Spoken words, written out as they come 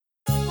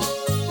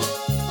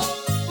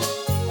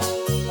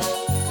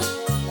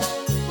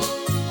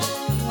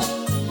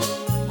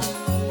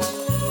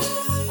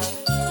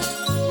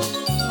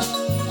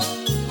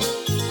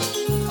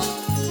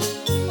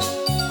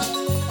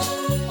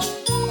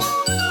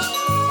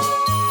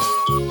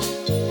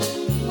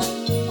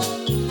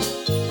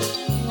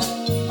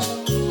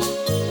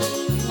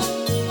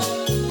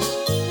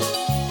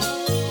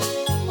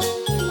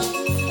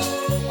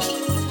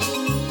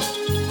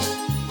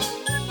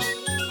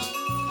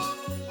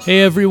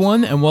Hey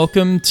everyone, and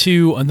welcome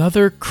to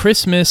another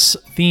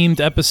Christmas-themed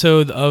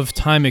episode of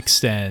Time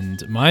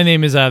Extend. My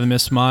name is Adam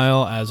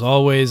Ismail. As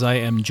always, I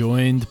am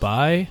joined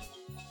by...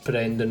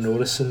 Brendan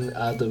Norrison,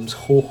 Adam's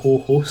ho-ho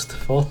host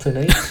for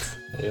tonight.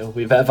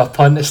 We bit of a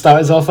pun to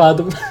start us off,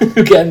 Adam.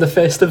 Getting the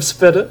festive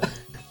spirit.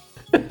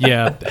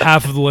 Yeah,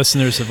 half of the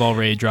listeners have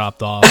already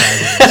dropped off.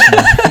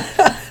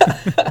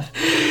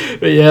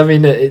 But yeah, I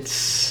mean,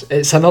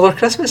 it's another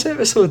Christmas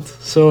episode.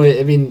 So,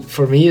 I mean,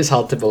 for me, it's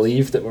hard to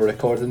believe that we're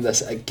recording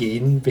this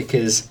again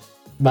because,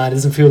 man, it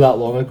doesn't feel that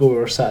long ago we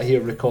were sat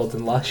here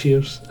recording last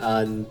year's,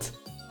 and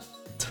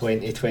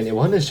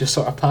 2021 has just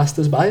sort of passed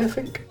us by, I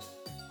think.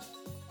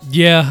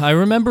 Yeah, I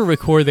remember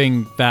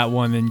recording that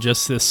one and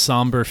just this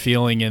somber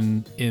feeling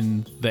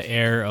in the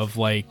air of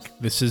like,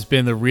 this has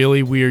been a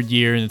really weird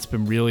year and it's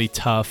been really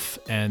tough,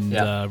 and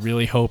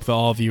really hope that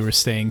all of you are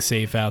staying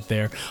safe out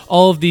there.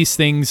 All of these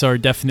things are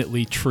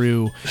definitely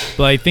true,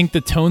 but I think the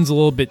tone's a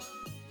little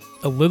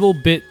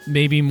bit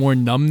maybe more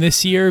numb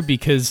this year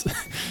because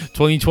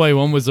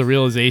 2021 was the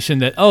realization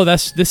that,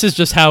 this is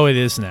just how it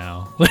is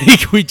now.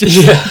 Like, we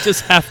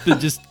just have to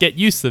just get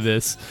used to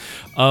this.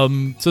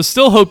 So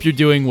still hope you're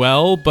doing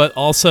well, but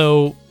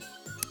also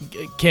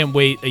can't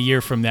wait a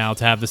year from now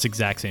to have this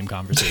exact same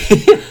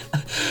conversation.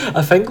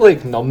 I think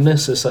like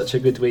numbness is such a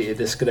good way to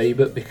describe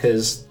it,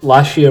 because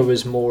last year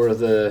was more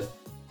the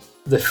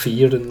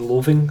fear and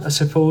loathing, I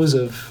suppose,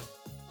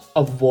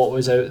 of what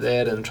was out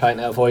there and trying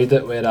to avoid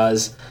it,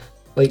 whereas,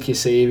 like you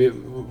say,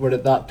 we're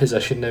at that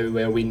position now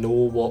where we know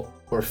what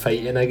we're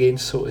fighting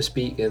against, so to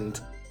speak, and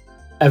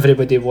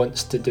everybody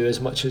wants to do as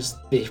much as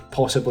they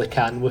possibly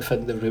can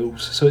within the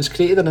rules. So it's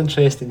created an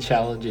interesting,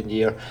 challenging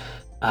year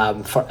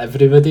for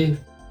everybody.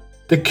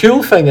 The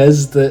cool thing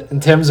is that in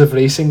terms of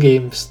racing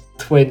games,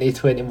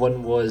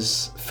 2021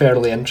 was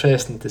fairly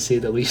interesting, to say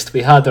the least.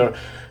 We had our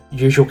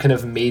usual kind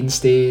of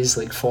mainstays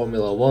like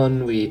Formula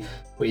 1, we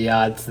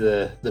had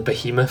the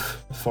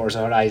behemoth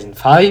Forza Horizon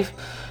 5,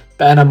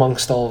 but in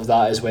amongst all of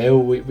that as well,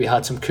 we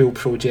had some cool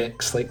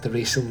projects like the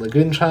Racing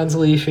Lagoon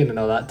translation and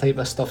all that type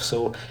of stuff,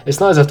 so it's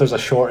not as if there's a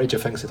shortage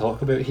of things to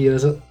talk about here,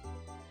 is it?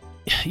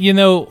 You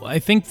know, I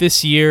think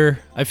this year,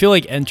 I feel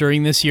like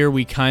entering this year,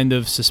 we kind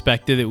of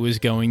suspected it was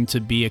going to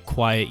be a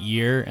quiet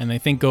year, and I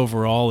think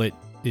overall it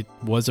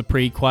was a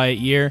pretty quiet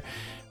year.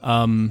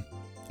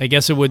 I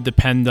guess it would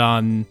depend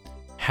on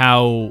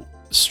how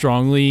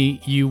strongly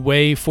you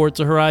weigh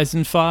Forza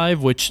Horizon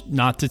 5, which,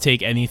 not to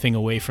take anything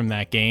away from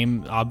that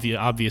game,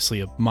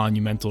 obviously a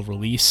monumental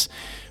release,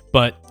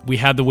 but we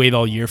had to wait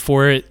all year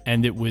for it,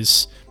 and it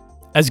was,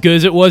 as good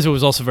as it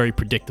was also very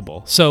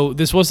predictable. So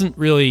this wasn't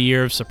really a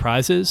year of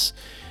surprises,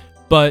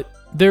 but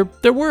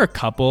there were a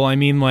couple. I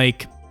mean,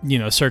 like, you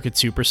know, Circuit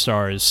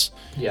Superstars.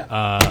 Yeah.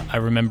 I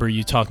remember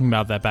you talking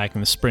about that back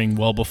in the spring,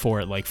 well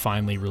before it like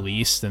finally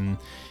released, and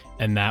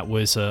that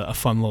was a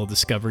fun little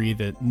discovery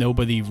that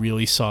nobody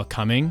really saw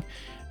coming.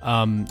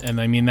 And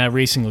I mean, that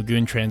Racing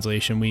Lagoon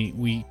translation,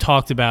 we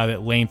talked about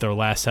at length our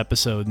last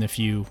episode, and if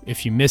you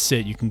missed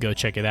it, you can go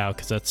check it out,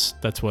 because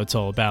that's what it's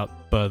all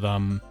about. But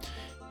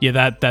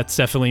yeah, that's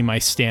definitely my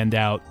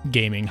standout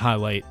gaming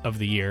highlight of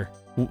the year,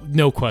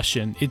 no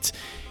question.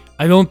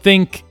 I don't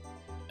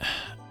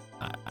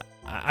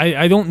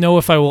know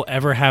if I will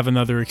ever have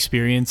another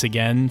experience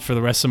again for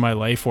the rest of my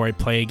life where I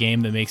play a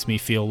game that makes me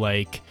feel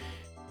like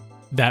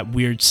that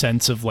weird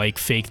sense of like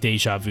fake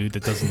deja vu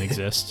that doesn't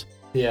exist.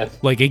 Yeah.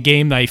 Like a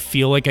game that I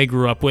feel like I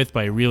grew up with,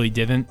 but I really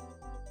didn't.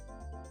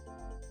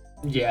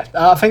 Yeah,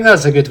 I think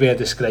that's a good way of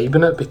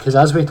describing it, because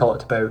as we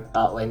talked about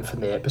at length in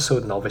the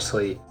episode, and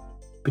obviously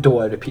we don't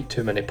want to repeat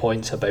too many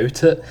points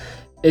about it,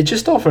 it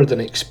just offered an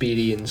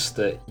experience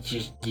that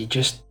you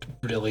just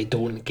really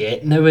don't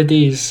get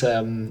nowadays.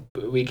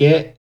 We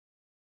get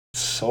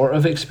sort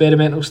of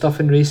experimental stuff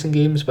in racing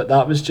games, but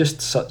that was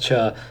just such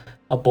a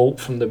bolt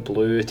from the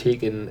blue,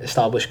 taking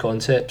established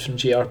concepts from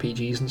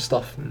JRPGs and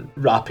stuff and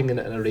wrapping it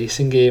in a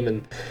racing game,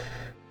 and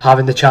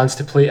having the chance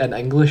to play it in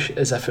English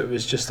as if it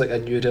was just like a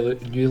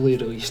newly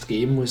released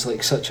game was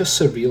like such a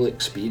surreal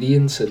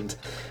experience, and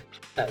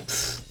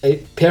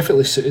it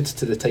perfectly suited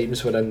to the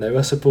times we're in now,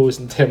 I suppose,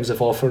 in terms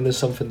of offering us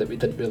something that we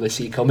didn't really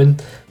see coming.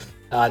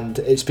 And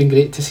it's been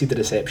great to see the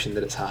reception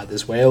that it's had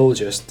as well,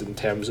 just in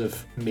terms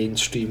of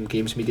mainstream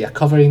games media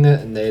covering it,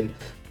 and then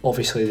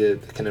obviously the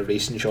kind of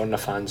racing genre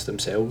fans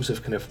themselves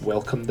have kind of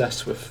welcomed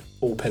this with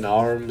open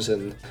arms.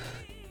 And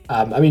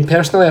I mean,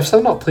 personally, I've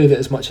still not played it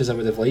as much as I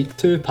would have liked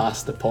to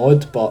past the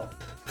pod, but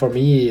for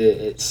me,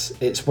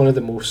 it's one of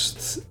the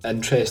most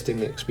interesting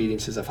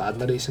experiences I've had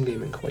in a racing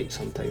game in quite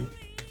some time.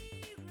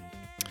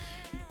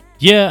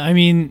 Yeah, I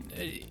mean,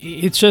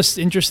 it's just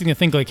interesting to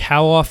think, like,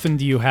 how often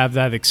do you have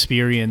that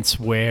experience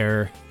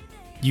where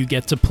you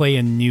get to play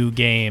a new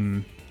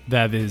game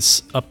that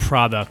is a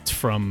product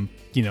from,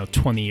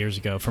 20 years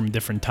ago, from a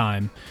different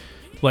time?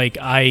 Like,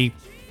 I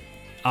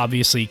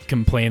obviously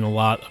complain a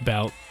lot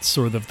about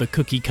sort of the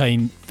cookie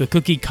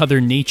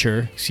cutter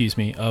nature,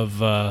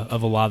 of a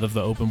lot of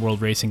the open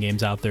world racing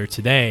games out there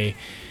today.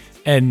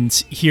 And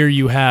here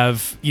you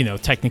have,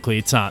 technically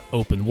it's not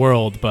open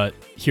world, but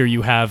here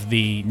you have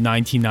the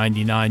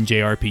 1999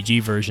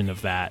 JRPG version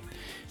of that.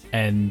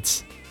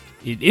 And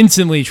it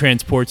instantly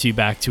transports you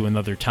back to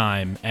another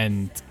time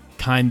and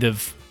kind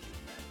of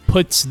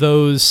puts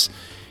those,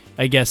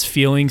 I guess,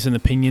 feelings and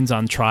opinions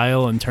on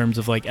trial in terms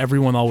of like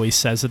everyone always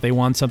says that they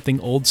want something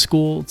old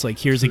school. It's like,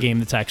 here's a game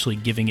that's actually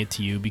giving it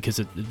to you because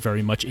it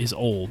very much is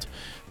old,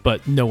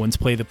 but no one's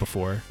played it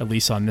before, at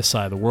least on this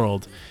side of the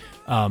world.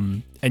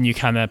 And you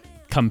kind of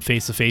come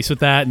face to face with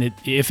that, and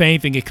if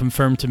anything, it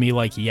confirmed to me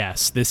like,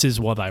 yes, this is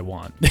what I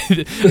want.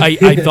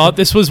 I thought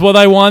this was what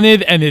I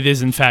wanted, and it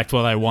is in fact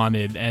what I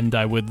wanted. And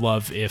I would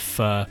love if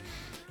kind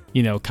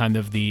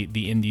of the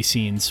indie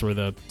scene sort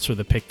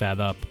of pick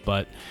that up.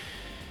 But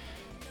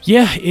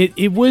yeah,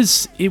 it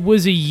was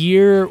a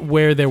year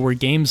where there were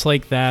games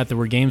like that. There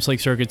were games like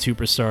Circuit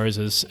Superstars,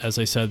 as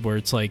I said, where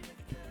it's like,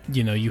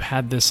 you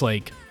had this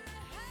like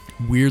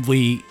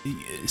weirdly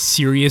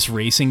serious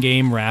racing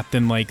game wrapped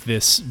in like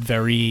this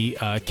very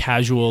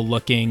casual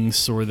looking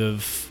sort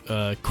of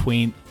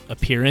quaint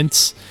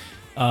appearance.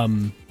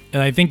 And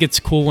I think it's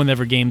cool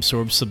whenever games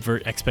sort of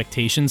subvert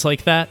expectations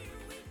like that.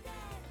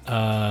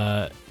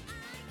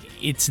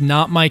 It's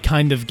not my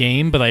kind of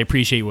game, but I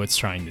appreciate what it's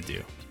trying to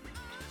do.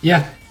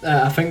 Yeah,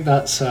 I think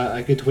that's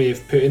a good way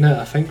of putting it.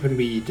 I think when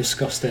we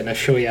discussed it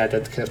initially, I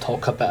did kind of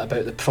talk a bit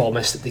about the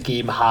promise that the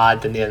game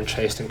had and the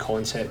interesting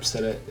concepts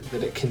that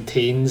it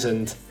contains,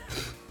 and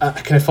I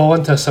kind of fall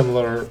into a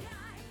similar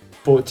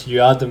boat to you,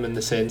 Adam, in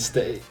the sense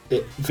that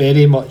it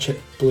very much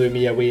blew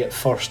me away at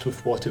first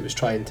with what it was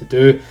trying to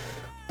do.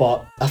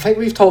 But I think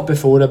we've talked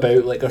before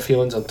about like our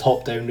feelings on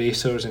top-down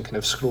racers and kind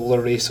of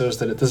scroller racers,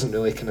 that it doesn't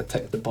really kind of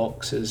tick the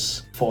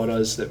boxes for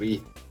us that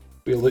we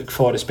look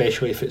for,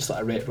 especially if it's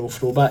like a retro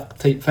throwback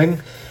type thing.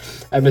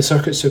 And with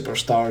Circuit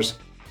Superstars,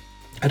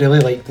 I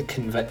really liked the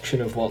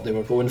conviction of what they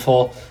were going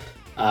for,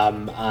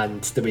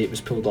 and the way it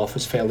was pulled off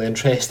was fairly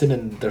interesting,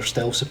 and they're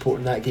still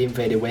supporting that game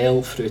very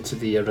well through to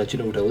the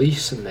original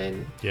release, and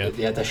then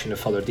the addition of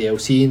further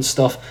DLC and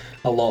stuff.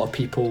 A lot of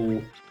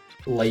people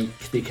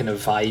like the kind of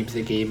vibe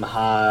the game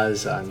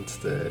has and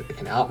the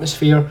kind of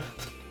atmosphere.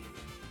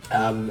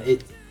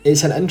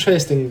 It's an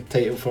interesting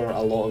title for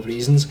a lot of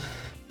reasons.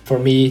 For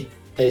me,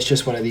 it's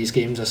just one of these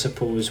games, I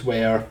suppose,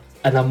 where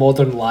in a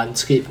modern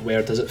landscape,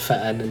 where does it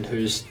fit in,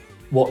 and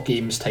what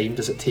game's time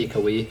does it take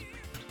away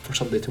for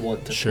somebody to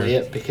want to play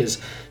it? Because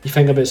you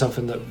think about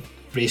something like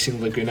Racing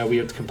Lagoon, a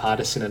weird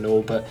comparison I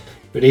know, but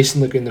with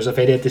Racing Lagoon there's a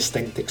very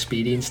distinct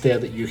experience there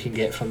that you can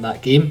get from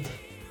that game.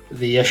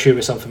 The issue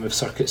with something with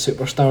Circuit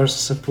Superstars, I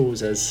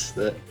suppose, is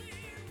that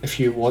if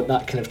you want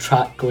that kind of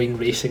track-going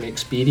racing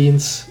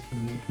experience,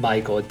 my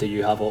God, do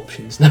you have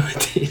options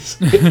nowadays?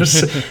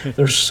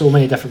 There's so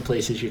many different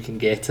places you can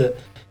get it.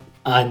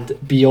 And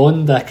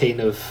beyond that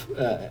kind of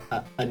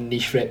a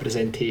niche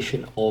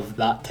representation of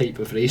that type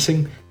of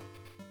racing,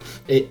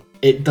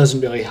 it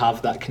doesn't really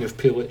have that kind of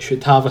pull it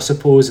should have, I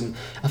suppose. And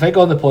I think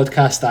on the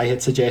podcast I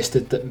had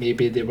suggested that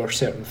maybe there were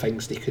certain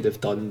things they could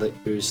have done that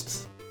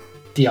used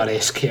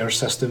DRS care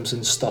systems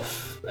and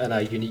stuff in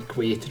a unique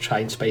way to try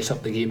and spice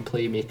up the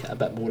gameplay, make it a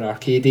bit more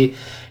arcadey.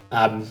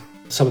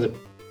 Some of the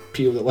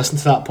people that listen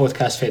to that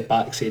podcast fed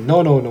back saying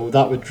no,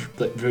 that would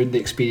ruin the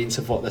experience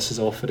of what this is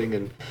offering,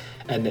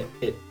 and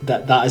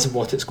that isn't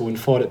what it's going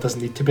for. It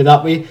doesn't need to be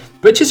that way,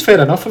 which is fair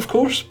enough, of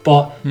course.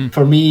 But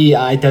for me,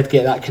 I did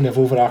get that kind of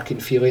overarching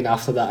feeling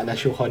after that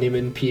initial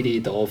honeymoon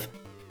period of,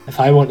 if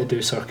I want to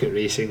do circuit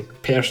racing,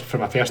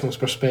 from a personal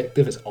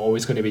perspective, it's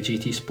always going to be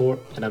GT Sport,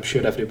 and I'm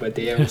sure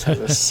everybody else has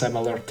a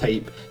similar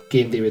type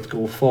game they would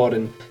go for.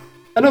 And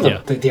I know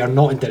that they are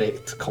not in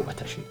direct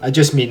competition. I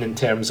just mean in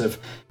terms of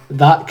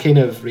that kind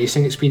of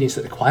racing experience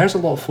that requires a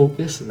lot of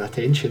focus and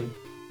attention.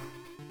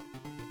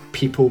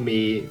 People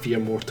may veer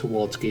more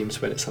towards games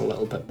where it's a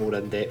little bit more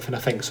in-depth, and I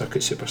think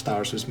Circuit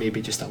Superstars was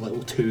maybe just a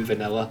little too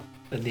vanilla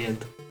in the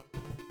end.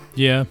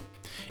 Yeah.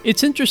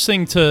 It's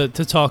interesting to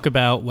talk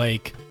about,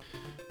 like,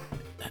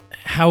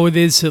 how it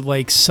is that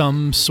like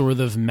some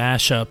sort of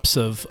mashups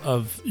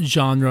of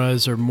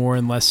genres or more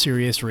and less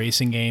serious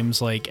racing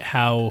games, like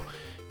how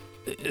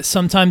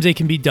sometimes they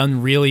can be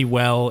done really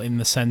well in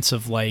the sense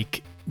of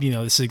like,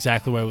 this is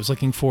exactly what I was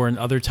looking for, and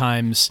other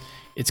times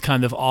it's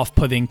kind of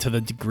off-putting to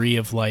the degree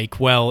of like,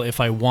 well, if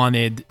I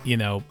wanted,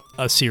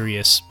 a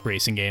serious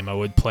racing game, I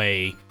would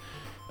play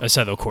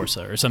Assetto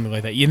Corsa or something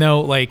like that,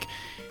 like.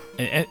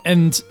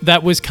 And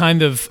that was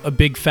kind of a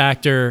big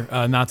factor,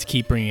 not to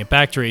keep bringing it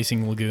back to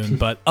Racing Lagoon,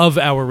 but of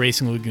our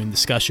Racing Lagoon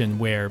discussion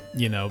where,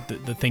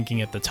 the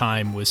thinking at the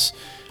time was,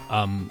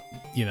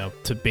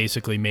 to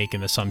basically make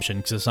an assumption,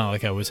 because it's not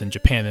like I was in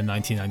Japan in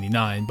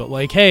 1999, but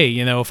like, hey,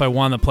 if I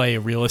want to play a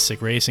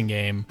realistic racing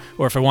game,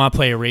 or if I want to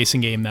play a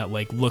racing game that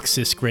like looks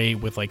this great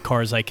with like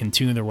cars I can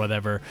tune or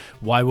whatever,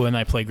 why wouldn't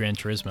I play Gran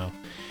Turismo?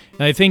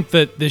 And I think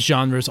that this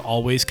genre is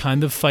always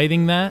kind of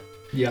fighting that.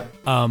 Yeah.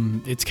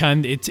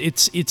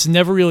 It's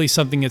never really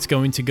something that's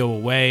going to go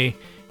away,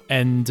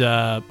 and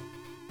it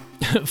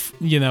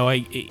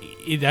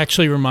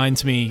actually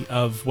reminds me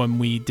of when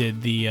we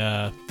did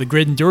the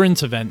Grid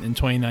Endurance event in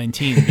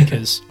 2019,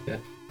 because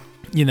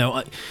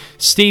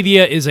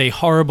Stadia is a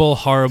horrible,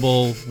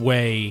 horrible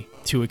way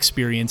to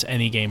experience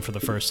any game for the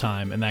first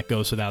time, and that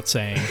goes without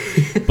saying.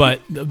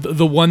 But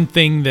the one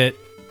thing that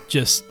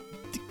just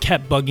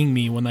kept bugging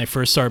me when I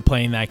first started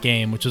playing that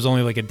game, which was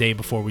only like a day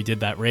before we did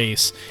that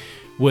race,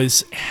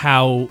 was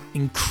how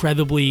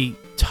incredibly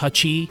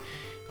touchy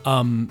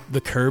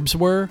the curbs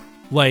were.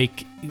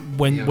 Like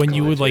when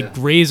you would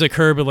graze a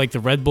curb at like the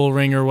Red Bull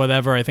Ring or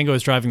whatever. I think I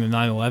was driving the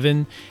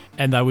 911,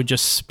 and I would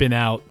just spin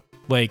out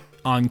like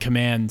on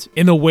command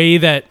in a way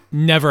that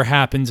never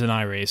happens in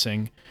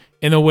iRacing,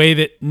 in a way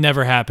that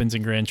never happens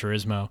in Gran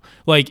Turismo.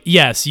 Like,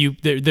 yes,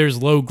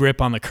 there's low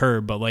grip on the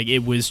curb, but like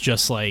it was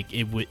just like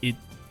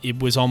it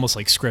was almost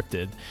like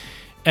scripted.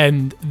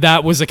 And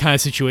that was the kind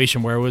of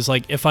situation where it was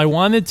like, if I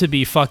wanted to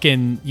be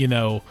fucking,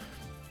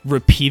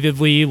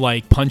 repeatedly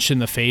like punched in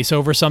the face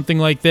over something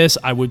like this,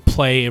 I would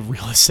play a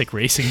realistic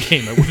racing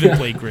game. I wouldn't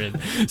play Grid.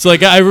 So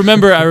like I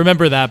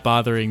remember that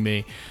bothering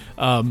me.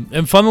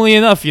 And funnily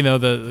enough,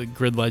 the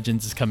Grid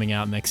Legends is coming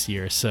out next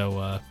year.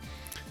 So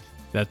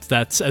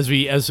that's as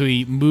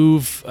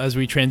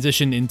we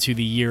transition into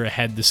the year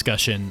ahead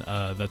discussion,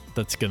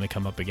 that's going to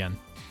come up again.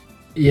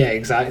 Yeah,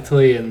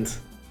 exactly. And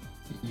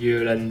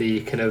you're in the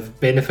kind of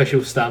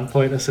beneficial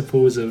standpoint, I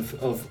suppose,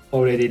 of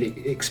already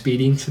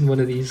experiencing one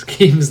of these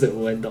games that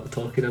we'll end up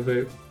talking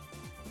about.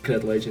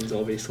 Grid Legends,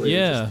 obviously.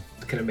 Yeah.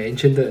 Just kind of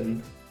mentioned it,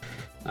 and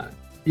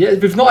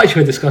we've not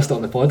actually discussed it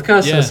on the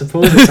podcast. So I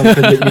suppose it's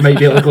something that you might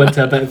be able to go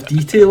into a bit of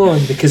detail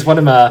on, because one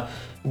of my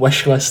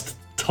wish list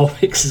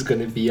topics is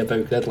going to be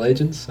about Grid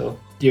Legends. So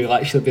you'll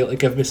actually be able to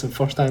give me some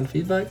first-hand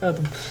feedback,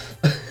 Adam.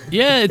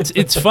 Yeah,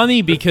 it's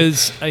funny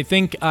because I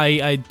think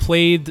I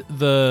played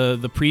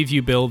the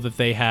preview build that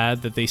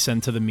they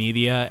sent to the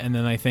media, and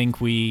then I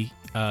think we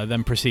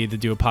then proceeded to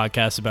do a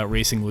podcast about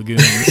Racing Lagoon.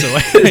 So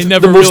I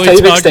never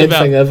really talked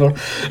about thing ever.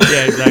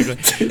 Yeah,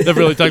 exactly.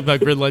 Never really talked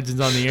about Grid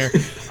Legends on the air.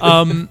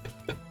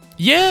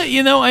 Yeah,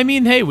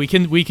 hey, we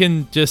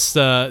can just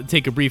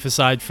take a brief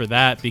aside for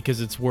that, because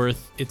it's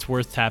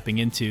worth tapping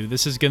into.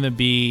 This is going to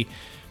be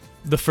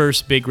the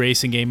first big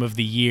racing game of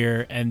the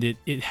year, and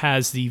it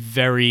has the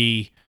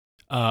very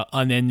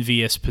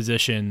unenvious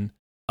position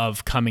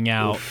of coming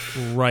out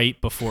right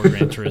before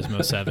Gran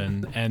Turismo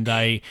 7, and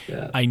I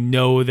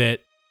know that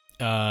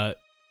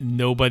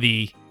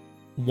nobody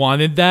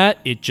wanted that.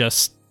 It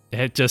just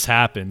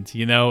happened.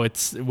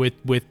 It's with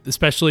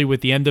especially with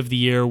the end of the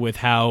year, with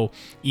how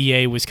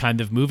EA was kind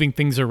of moving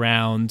things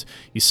around.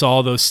 You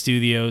saw those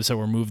studios that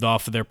were moved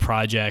off of their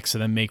projects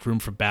and then make room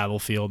for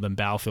Battlefield, and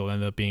Battlefield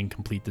ended up being a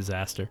complete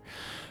disaster.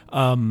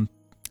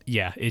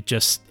 It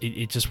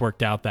just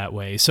worked out that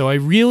way. So I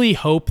really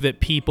hope that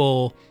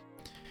people,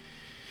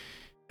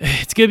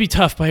 it's going to be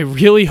tough, but I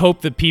really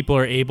hope that people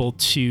are able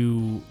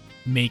to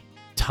make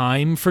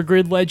time for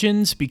Grid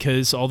Legends,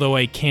 because although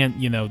I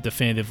can't,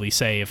 definitively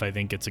say if I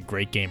think it's a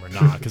great game or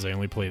not, because I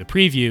only play the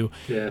preview,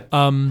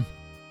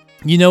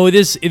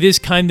 it is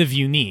kind of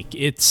unique.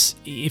 It's,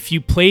 if you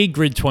played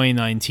Grid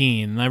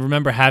 2019, and I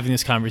remember having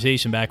this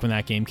conversation back when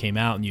that game came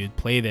out and you had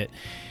played it,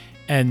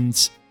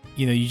 and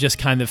you just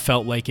kind of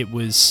felt like it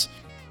was,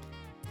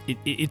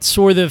 it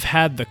sort of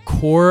had the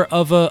core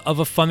of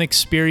a fun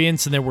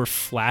experience, and there were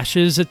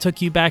flashes that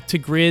took you back to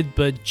Grid,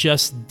 but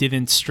just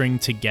didn't string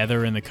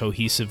together in a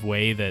cohesive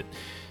way that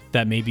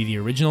maybe the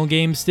original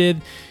games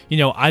did.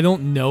 I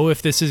don't know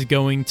if this is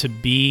going to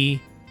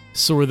be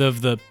sort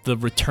of the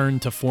return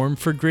to form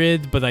for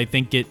Grid, but I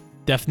think it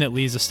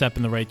definitely is a step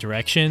in the right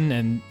direction.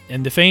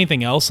 And if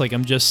anything else, like,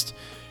 I'm just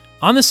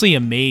honestly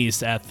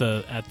amazed at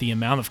the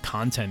amount of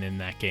content in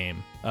that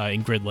game,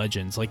 in Grid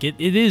Legends. Like, it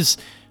is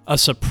a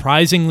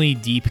surprisingly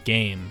deep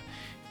game,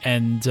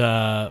 and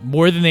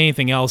more than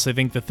anything else, I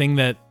think the thing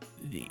that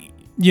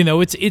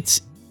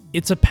it's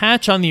a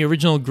patch on the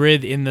original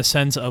Grid in the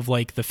sense of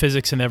like the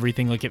physics and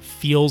everything. Like, it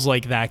feels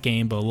like that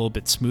game, but a little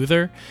bit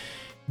smoother.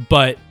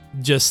 But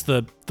just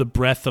the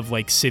breadth of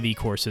like city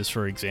courses,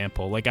 for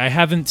example, like I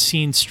haven't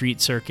seen street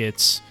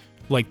circuits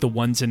like the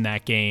ones in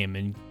that game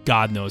and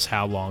God knows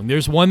how long.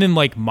 There's one in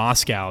like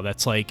Moscow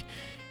that's like,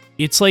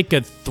 it's like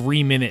a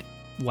 3-minute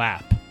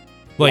lap.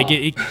 Like,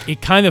 wow.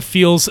 It kind of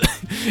feels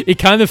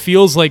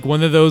like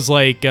one of those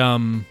like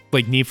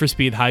Need for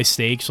Speed High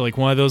Stakes, like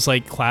one of those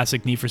like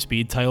classic Need for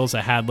Speed titles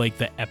that had like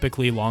the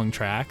epically long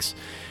tracks.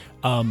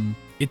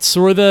 It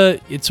sort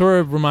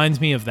of reminds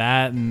me of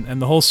that,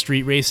 and the whole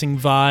street racing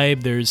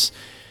vibe. There's,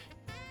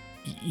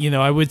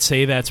 I would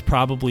say that's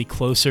probably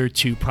closer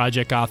to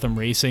Project Gotham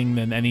Racing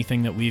than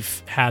anything that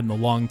we've had in a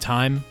long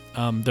time.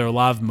 There are a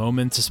lot of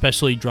moments,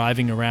 especially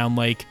driving around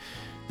like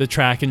the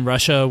track in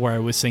Russia, where I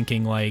was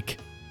thinking like,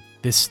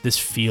 this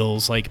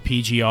feels like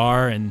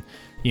PGR, and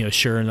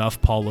sure enough,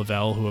 Paul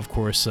Lavelle, who of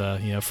course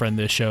friend of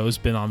the show, has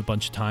been on a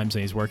bunch of times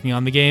and he's working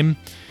on the game.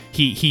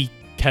 He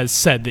has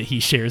said that he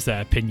shares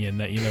that opinion,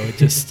 that it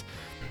just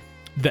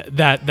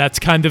that's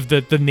kind of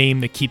the name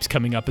that keeps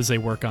coming up as they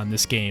work on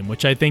this game,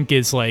 which I think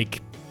is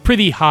like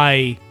pretty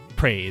high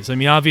praise. I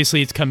mean,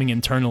 obviously it's coming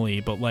internally,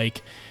 but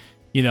like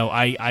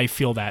I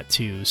feel that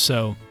too.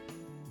 So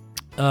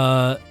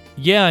I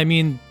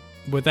mean,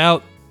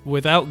 without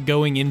without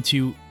going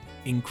into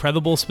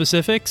incredible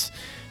specifics,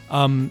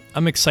 I'm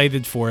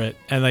excited for it,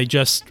 and I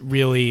just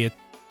really,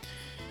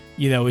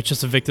 it's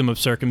just a victim of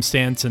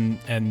circumstance,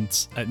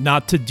 and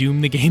not to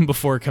doom the game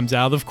before it comes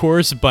out, of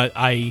course, but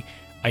I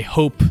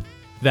hope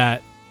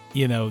that,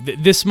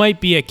 this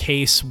might be a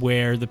case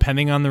where,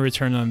 depending on the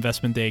return on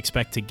investment they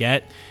expect to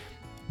get,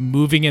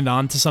 moving it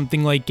on to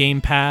something like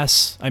Game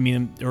Pass,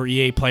 or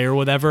EA Play or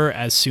whatever,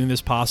 as soon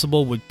as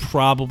possible would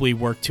probably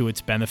work to its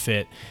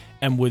benefit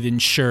and would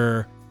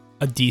ensure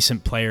a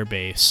decent player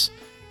base.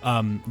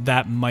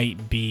 That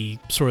might be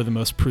sort of the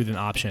most prudent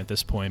option at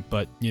this point,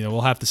 but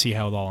we'll have to see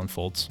how it all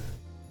unfolds.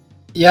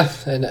 Yeah,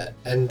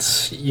 and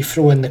you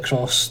throw in the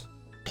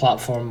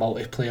cross-platform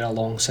multiplayer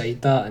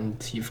alongside that,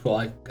 and you've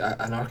got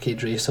an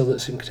arcade racer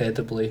that's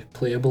incredibly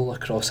playable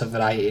across a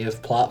variety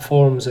of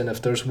platforms. And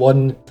if there's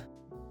one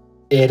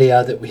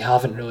area that we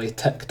haven't really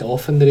ticked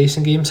off in the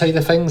racing game side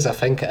of things, I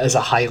think it is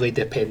a highly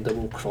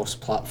dependable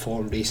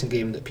cross-platform racing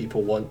game that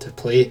people want to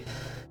play.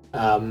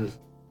 I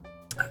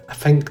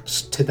think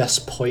to this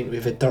point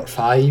we've had Dirt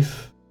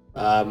 5.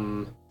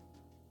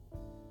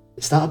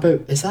 Is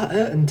that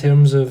it in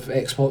terms of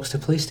Xbox to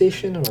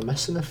PlayStation, or am I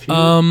missing a few?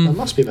 I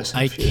must be missing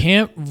a few. I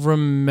can't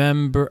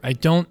remember. I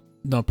don't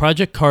know.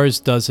 Project Cars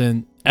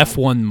doesn't.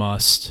 F1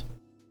 must,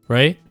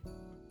 right?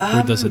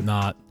 Or does it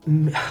not?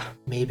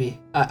 Maybe.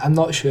 I'm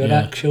not sure,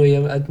 actually.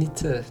 I'd need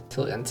to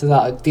look into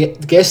that. I'm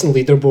guessing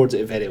leaderboards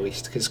at the very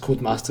least, because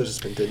Codemasters has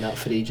been doing that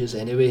for ages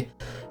anyway.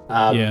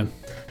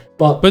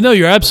 But no,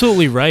 you're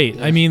absolutely right.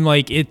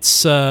 Yeah.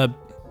 It's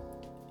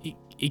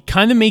it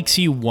kind of makes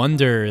you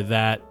wonder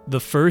that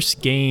the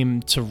first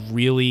game to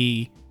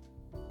really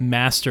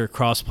master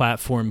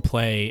cross-platform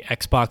play,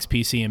 Xbox,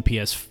 PC, and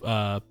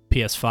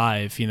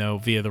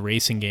PS5, via the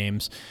racing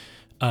games,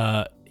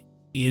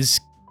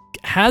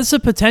 has the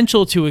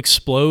potential to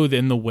explode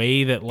in the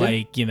way that,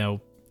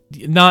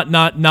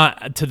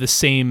 not to the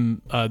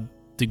same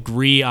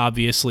degree,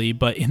 obviously,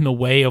 but in the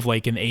way of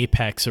an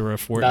Apex or a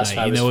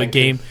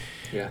Fortnite,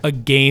 a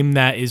game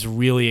that is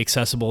really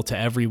accessible to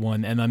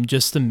everyone. And I'm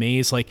just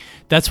amazed.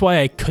 That's why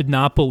I could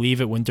not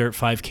believe it when Dirt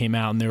 5 came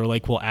out and they were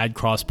like, we'll add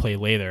crossplay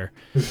later,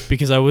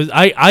 because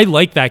I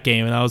liked that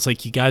game, and I was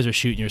like, you guys are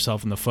shooting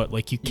yourself in the foot.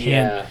 You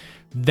can't,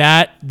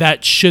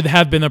 that should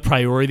have been a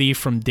priority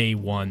from day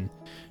one.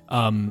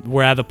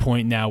 We're at a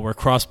point now where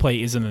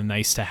crossplay isn't a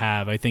nice to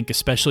have. I think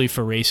especially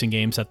for racing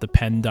games that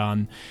depend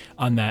on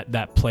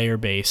that player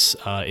base,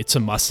 it's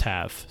a must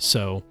have.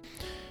 So,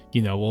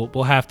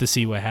 we'll have to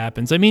see what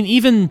happens.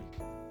 Even,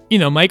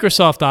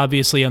 Microsoft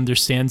obviously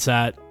understands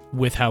that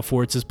with how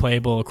Forza is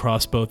playable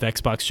across both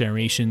Xbox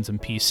generations and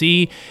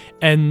PC,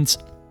 and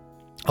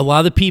a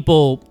lot of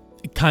people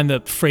kind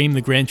of frame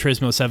the Gran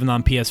Turismo 7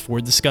 on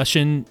PS4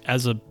 discussion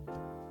as a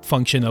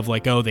function of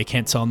they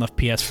can't sell enough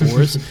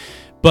PS4s.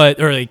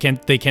 Or they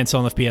can't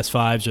sell enough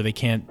PS5s, or they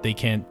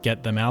can't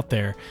get them out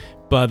there.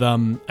 But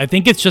I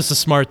think it's just a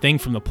smart thing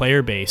from the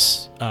player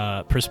base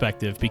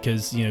perspective,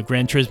 because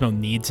Gran Turismo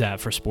needs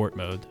that for sport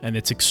mode, and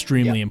it's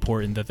extremely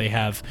important that they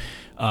have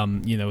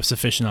a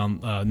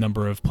sufficient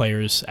number of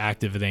players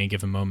active at any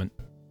given moment.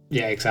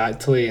 Yeah,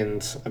 exactly.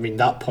 And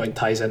that point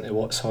ties into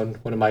what's on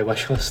one of my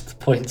wish list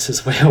points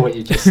as well, what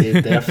you just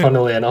said there,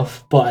 funnily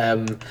enough.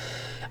 But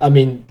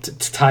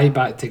to tie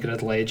back to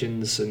Grid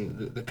Legends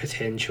and the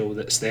potential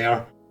that's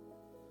there,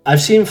 I've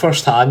seen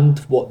firsthand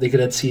what the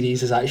Grid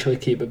series is actually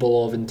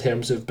capable of in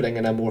terms of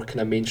bringing a more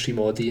kind of mainstream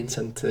audience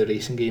into the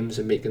racing games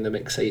and making them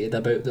excited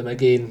about them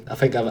again. I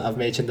think I've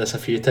mentioned this a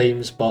few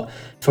times, but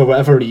for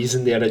whatever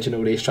reason, the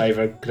original Race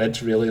Driver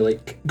Grid really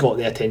got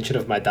the attention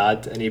of my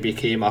dad, and he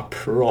became a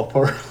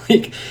proper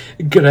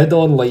Grid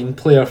online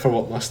player for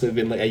what must have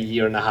been a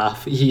year and a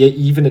half. He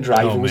even had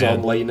rivals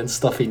online and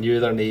stuff. He knew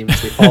their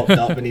names. They popped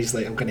up, and he's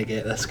like, "I'm gonna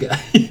get this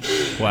guy."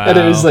 Wow! And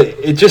it was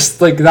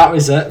that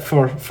was it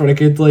for a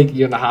good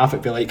year and a half.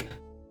 It'd be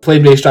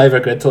playing Race Driver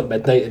Grid till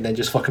midnight and then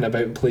just fucking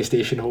about in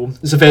PlayStation Home.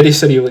 It's a very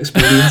surreal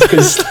experience,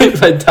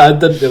 because my dad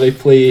didn't really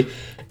play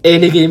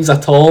any games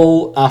at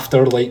all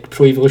after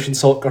Pro Evolution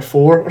Soccer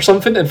 4 or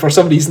something, and for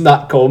some reason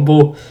that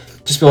combo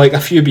just be a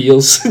few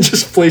beers,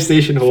 just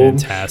PlayStation Home,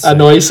 fantastic.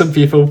 Annoy some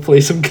people, play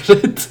some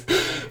Grid.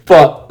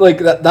 But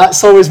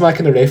that's always my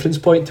kind of reference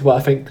point to what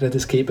I think Grid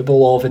is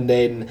capable of. And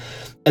then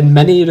in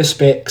many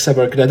respects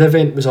our Grid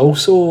event was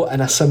also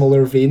in a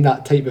similar vein,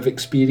 that type of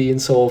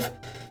experience of,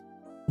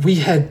 we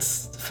had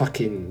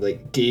fucking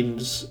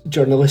games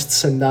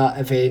journalists in that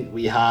event,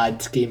 we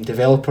had game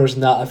developers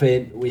in that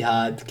event, we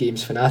had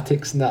games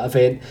fanatics in that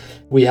event,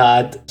 we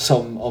had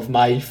some of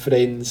my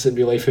friends in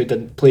real life who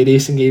didn't play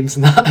racing games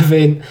in that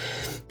event,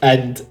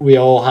 and we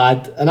all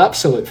had an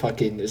absolute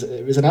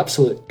it was an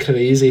absolute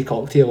crazy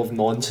cocktail of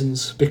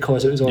nonsense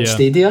because it was on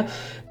Stadia,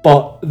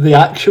 but the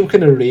actual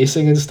kind of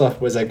racing and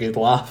stuff was a good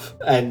laugh.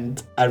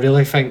 And I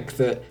really think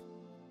that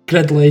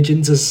Grid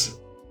Legends has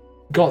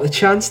got the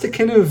chance to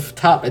kind of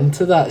tap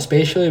into that,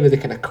 especially with the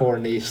kind of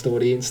corny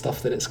story and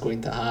stuff that it's going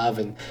to have,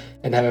 and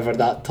however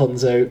that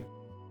turns out,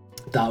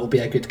 that will be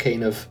a good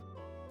kind of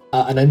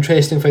an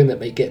interesting thing that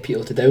might get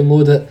people to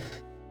download it.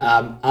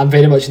 I'm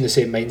very much in the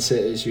same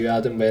mindset as you,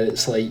 Adam, where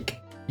it's like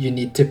you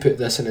need to put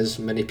this in as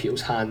many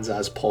people's hands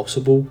as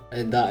possible,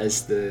 and that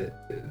is the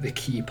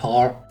key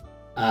part.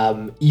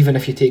 Even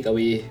if you take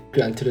away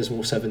Gran Turismo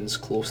 7's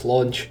close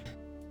launch,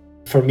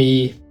 for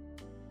me,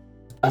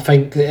 I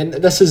think, and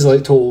this is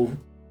like total,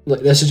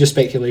 like this is just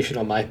speculation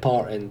on my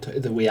part and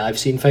the way I've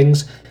seen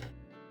things.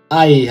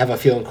 I have a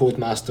feeling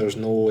Codemasters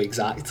know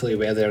exactly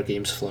where their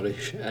games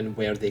flourish and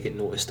where they get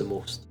noticed the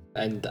most.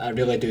 And I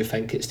really do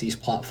think it's these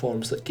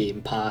platforms like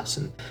Game Pass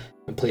and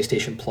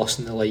PlayStation Plus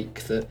and the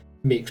like that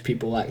makes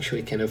people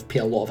actually kind of pay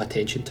a lot of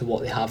attention to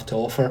what they have to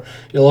offer.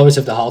 You'll always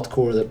have the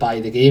hardcore that buy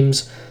the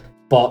games,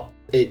 but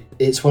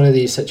it's one of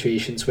these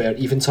situations where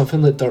even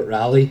something like Dirt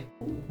Rally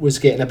was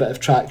getting a bit of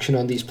traction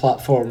on these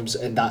platforms,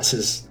 and that's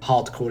as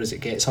hardcore as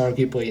it gets,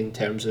 arguably, in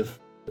terms of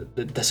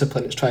the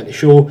discipline it's trying to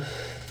show.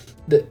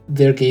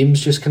 Their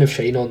games just kind of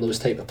shine on those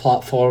type of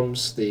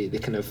platforms.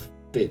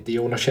 The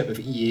ownership of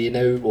EA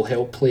now will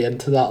help play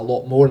into that a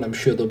lot more, and I'm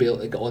sure they'll be able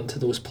to get onto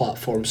those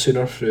platforms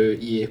sooner through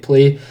EA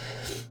Play.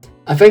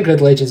 I think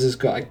Grid Legends has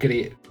got a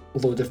great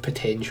load of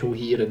potential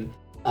here, and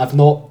I've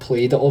not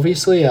played it,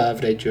 obviously.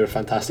 I've read your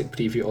fantastic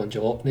preview on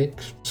Jalopnik.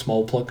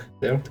 Small plug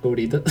there, to go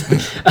read it.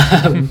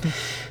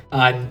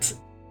 And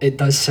it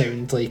does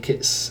sound like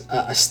it's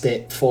a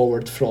step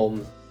forward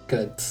from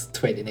Grid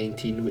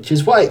 2019, which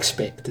is what I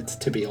expected,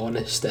 to be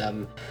honest. I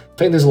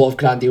think there's a lot of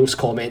grandiose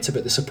comments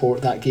about the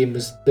support that game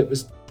was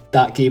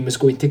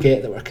going to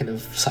get that were kind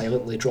of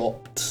silently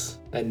dropped,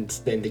 and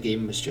then the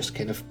game was just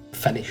kind of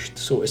finished,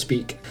 so to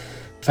speak.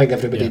 I think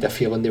everybody had a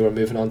feeling they were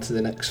moving on to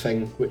the next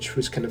thing, which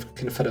was kind of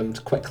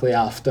confirmed quickly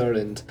after.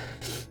 And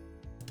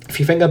if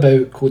you think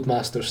about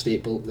Codemasters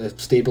the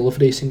stable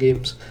of racing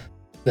games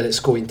that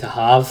it's going to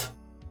have,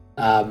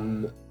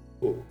 there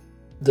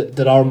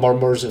are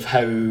murmurs of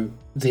how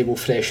they will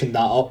freshen that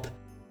up,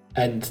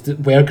 and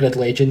where Grid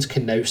Legends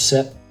can now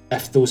sit,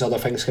 if those other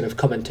things kind of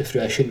come into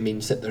fruition,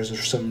 means that there's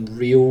some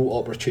real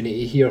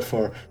opportunity here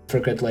for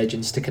Grid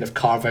Legends to kind of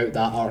carve out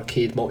that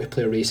arcade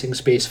multiplayer racing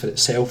space for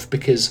itself.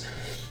 Because,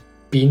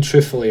 being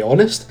truthfully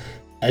honest,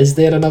 is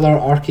there another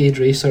arcade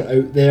racer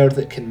out there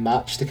that can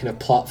match the kind of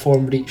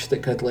platform reach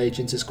that Grid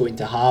Legends is going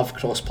to have,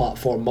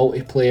 cross-platform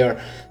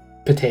multiplayer,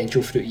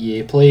 potential through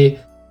EA Play?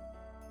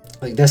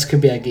 Like, this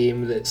could be a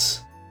game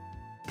that's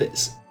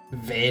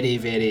very,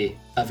 very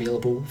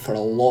available for a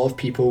lot of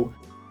people,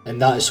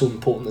 and that is so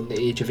important in the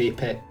age of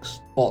Apex,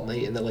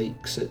 Fortnite and the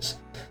likes. It's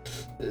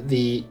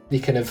the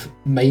kind of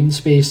mind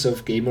space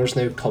of gamers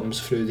now comes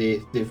through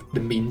the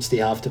means they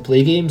have to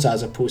play games,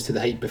 as opposed to the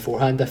hype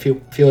beforehand. I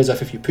feel as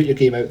if you put your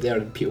game out there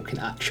and people can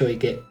actually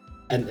get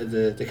into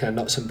the kind of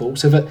nuts and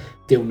bolts of it,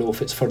 they'll know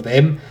if it's for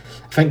them.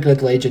 I think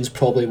Grid Legends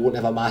probably won't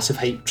have a massive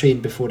hype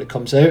train before it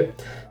comes out.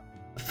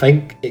 I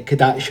think it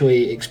could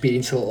actually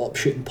experience a little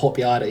upshoot in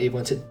popularity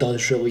once it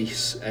does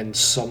release, and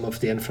some of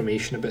the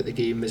information about the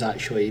game is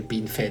actually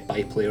being fed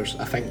by players.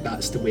 I think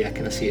that's the way I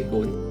kind of see it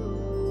going.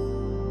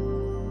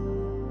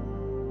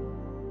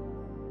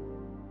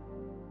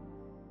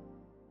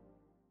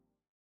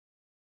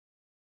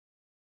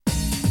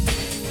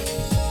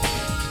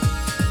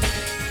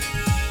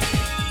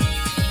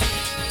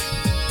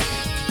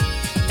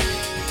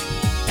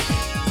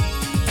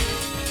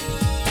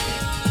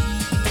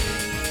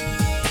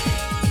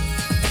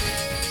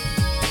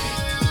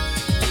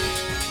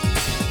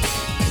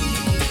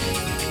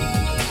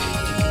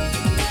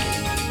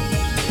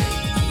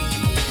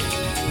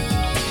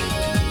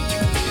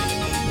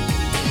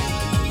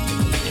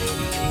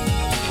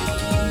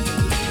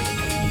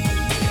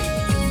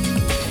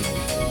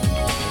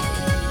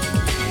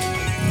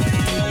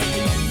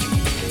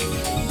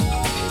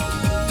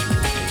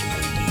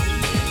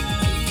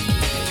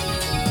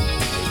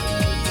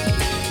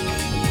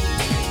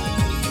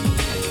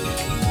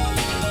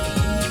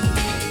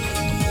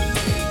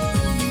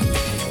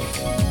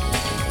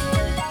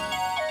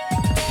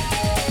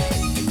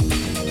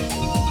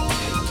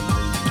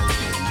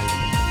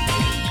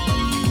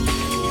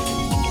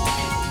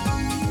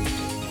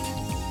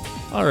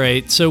 All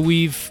right, so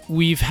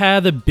we've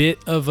had a bit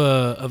of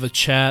a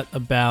chat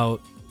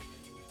about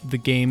the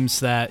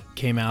games that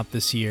came out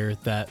this year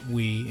that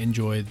we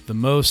enjoyed the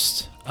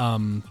most.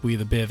 We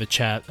had a bit of a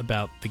chat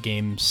about the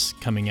games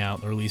coming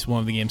out, or at least one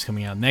of the games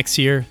coming out next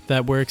year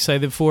that we're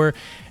excited for.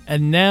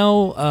 And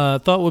now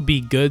thought it would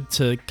be good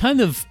to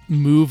kind of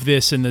move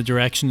this in the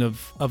direction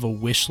of a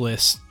wish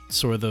list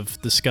sort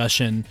of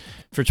discussion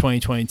for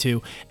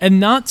 2022. And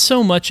not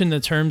so much in the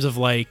terms of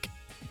like,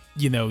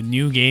 you know,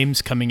 new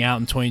games coming out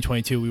in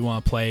 2022 we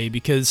want to play,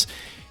 because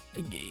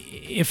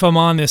if I'm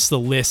honest, the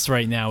list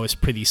right now is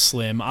pretty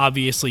slim.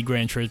 Obviously,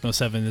 Gran Turismo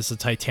 7 is a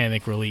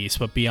titanic release,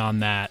 but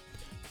beyond that,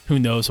 who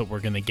knows what we're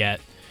going to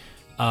get.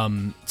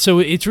 So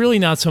it's really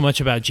not so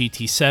much about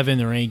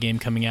GT7 or any game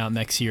coming out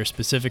next year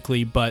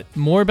specifically, but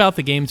more about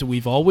the games that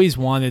we've always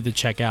wanted to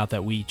check out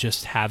that we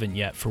just haven't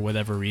yet for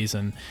whatever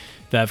reason,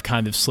 that have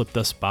kind of slipped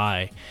us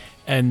by.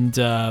 And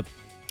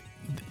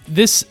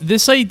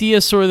this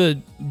idea sort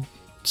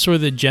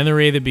of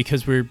generated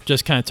because we're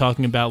just kind of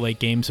talking about like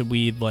games that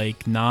we'd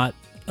like not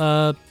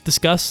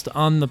discussed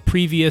on the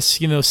previous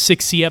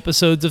 60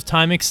 episodes of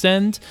Time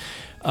Extend,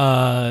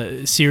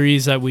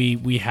 series that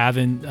we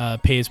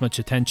haven't paid as much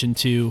attention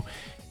to,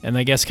 and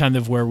I guess kind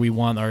of where we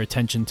want our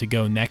attention to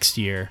go next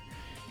year.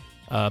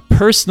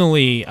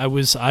 Personally, I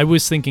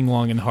was thinking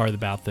long and hard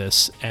about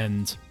this,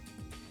 and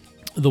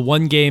the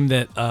one game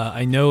that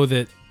I know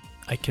that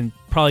I can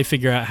probably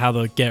figure out how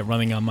to get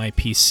running on my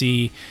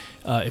PC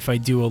if I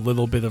do a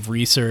little bit of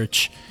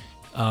research,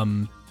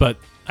 but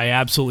I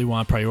absolutely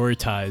want to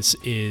prioritize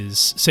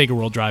is Sega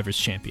World Drivers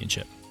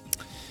Championship,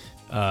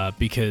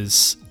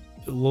 because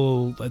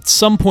at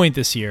some point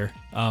this year,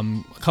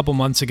 a couple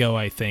months ago,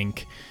 I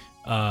think,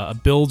 a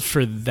build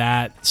for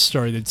that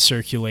started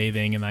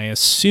circulating, and I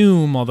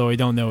assume, although I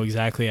don't know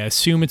exactly, I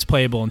assume it's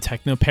playable in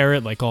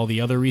Technoparrot like all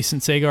the other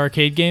recent Sega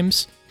arcade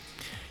games.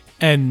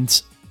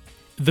 And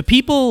the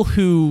people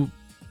who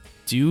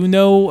do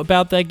know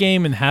about that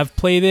game and have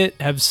played it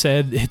have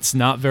said it's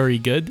not very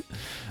good,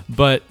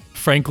 but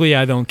frankly,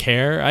 I don't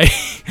care.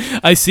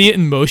 I see it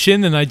in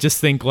motion, and I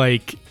just think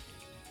like,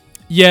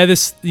 yeah,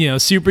 this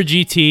Super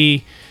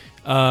GT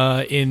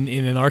in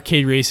an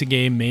arcade racing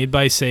game made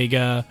by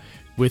Sega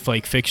with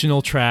like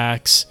fictional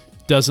tracks,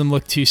 doesn't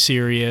look too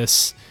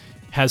serious,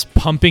 has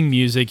pumping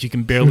music. You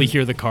can barely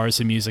hear the cars.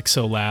 The music's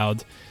so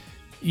loud.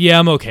 Yeah,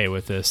 I'm okay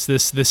with this.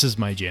 This is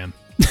my jam.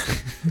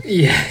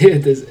 Yeah,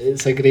 it is.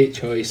 It's a great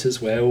choice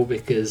as well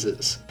because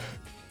it's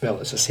a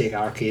Sega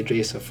arcade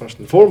racer first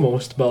and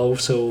foremost, but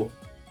also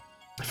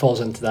falls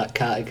into that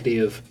category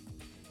of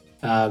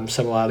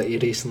similarity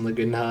Racing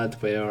Lagoon had,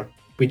 where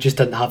we just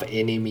didn't have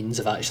any means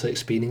of actually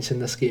experiencing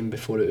this game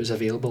before it was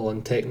available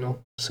on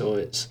Techno, so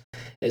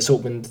it's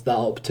opened that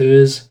up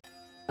to us.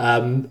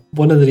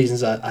 One of the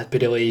reasons I'd be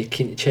really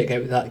keen to check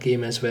out that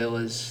game as well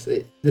is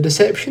the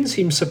reception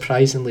seems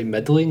surprisingly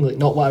middling, like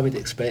not what I would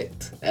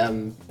expect.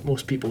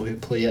 Most people who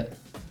play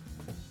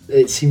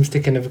it seems to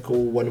kind of go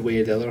one way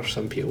or the other.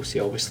 Some people say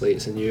obviously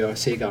it's a new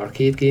Sega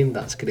arcade game,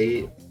 that's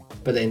great,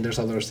 but then there's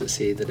others that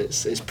say that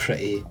it's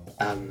pretty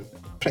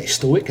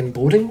stoic and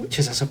boring, which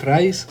is a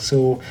surprise.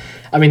 So,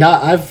 I mean,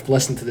 I've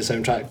listened to the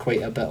soundtrack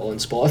quite a bit on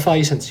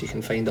Spotify since you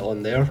can find it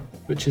on there,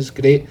 which is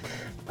great.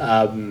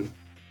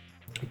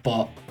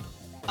 But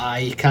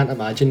I can't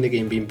imagine the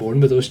game being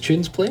boring with those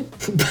tunes playing.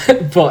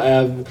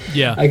 but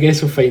yeah, I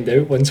guess we'll find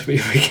out once we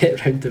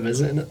get around to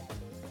visiting it.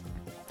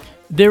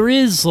 There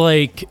is,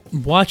 like,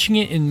 watching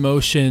it in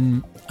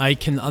motion, I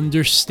can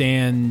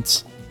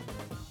understand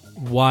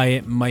why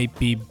it might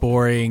be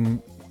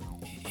boring,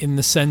 in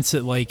the sense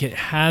that, like, it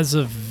has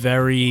a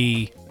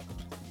very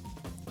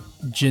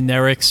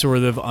generic sort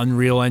of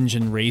Unreal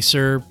Engine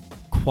racer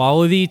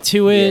quality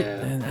to it,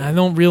 and I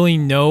don't really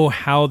know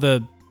how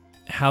to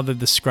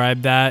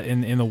describe that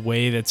in a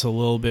way that's a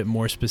little bit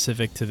more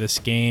specific to this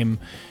game.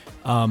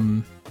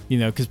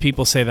 Because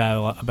people say that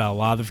about a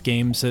lot of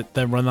games that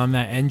run on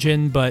that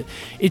engine, but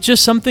it's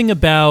just something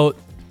about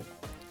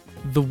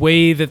the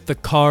way that the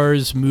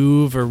cars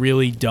move or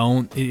really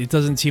don't. It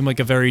doesn't seem like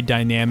a very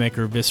dynamic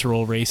or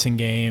visceral racing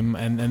game,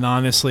 and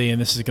honestly,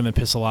 and this is going to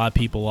piss a lot of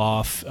people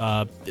off,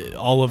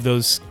 all of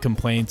those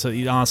complaints,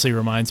 it honestly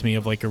reminds me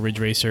of like a Ridge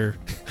Racer,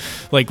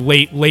 like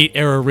late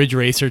era Ridge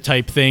Racer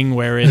type thing,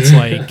 where it's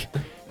like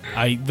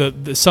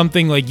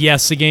something like,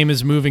 yes, the game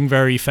is moving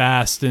very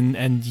fast,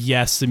 and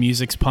yes, the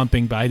music's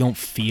pumping, but I don't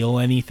feel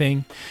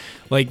anything.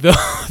 Like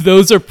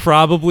those are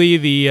probably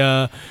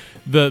the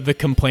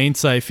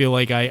complaints I feel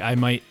like I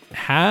might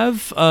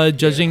have,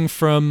 judging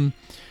from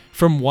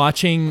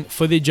watching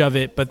footage of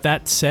it. But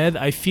that said,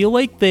 I feel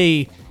like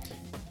it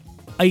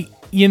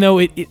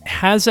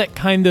has that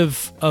kind of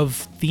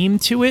theme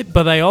to it,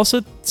 but I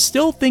also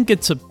still think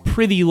it's a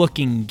pretty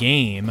looking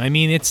game. I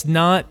mean, it's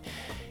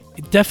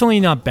definitely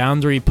not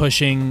boundary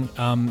pushing.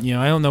 I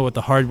don't know what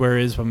the hardware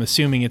is, but I'm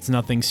assuming it's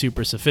nothing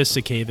super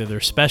sophisticated or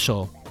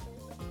special.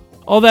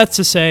 All that's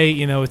to say,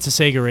 it's a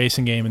Sega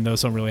racing game, and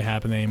those don't really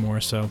happen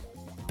anymore, so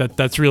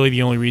that's really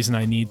the only reason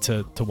I need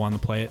to want to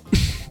play it.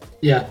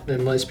 Yeah,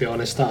 and let's be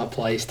honest, that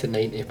applies to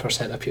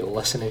 90% of people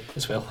listening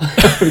as well.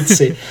 I would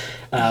say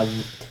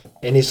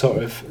any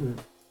sort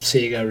of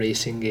Sega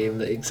racing game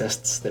that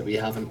exists that we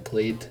haven't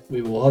played,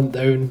 we will hunt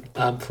down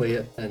and play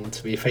it,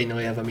 and we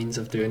finally have a means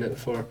of doing it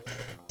for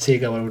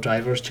Sega World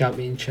Drivers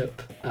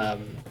Championship.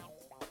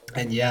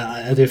 And yeah,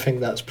 I do think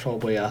that's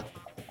probably an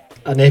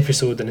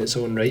episode in its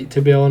own right,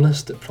 to be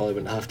honest. It probably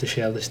wouldn't have to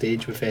share the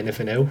stage with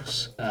anything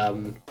else.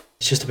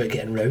 It's just about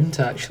getting round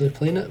to actually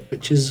playing it,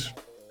 which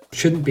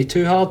shouldn't be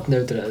too hard now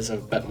that it is a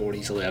bit more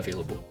easily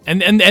available.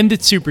 And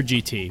it's Super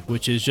GT,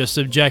 which is just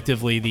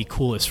objectively the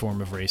coolest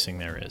form of racing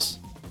there is.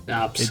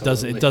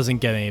 Absolutely. It doesn't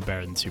get any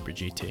better than Super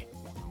GT.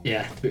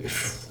 Yeah,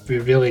 we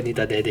really need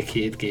a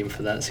dedicated game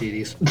for that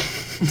series.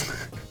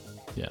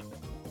 Yeah.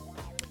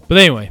 But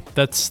anyway,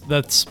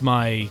 that's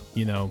my,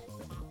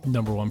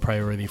 number one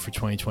priority for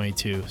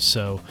 2022.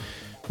 So,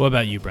 what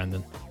about you,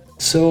 Brendan?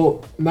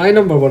 So my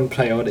number one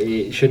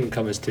priority shouldn't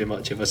come as too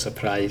much of a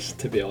surprise,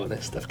 to be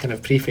honest. I've kind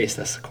of prefaced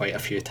this quite a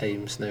few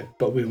times now,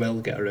 but we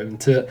will get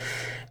around to it.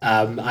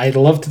 I'd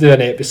love to do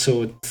an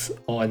episode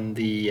on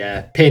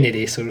the Penny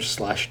Racers /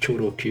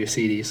 Choro-Q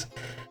series.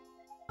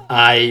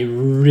 I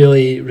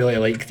really, really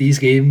like these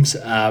games.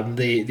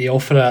 They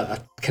offer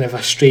a kind of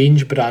a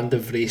strange brand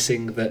of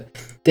racing that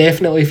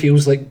definitely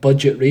feels like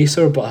budget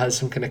racer, but has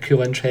some kind of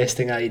cool,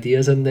 interesting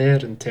ideas in there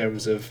in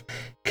terms of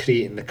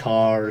creating the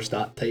cars,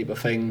 that type of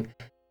thing.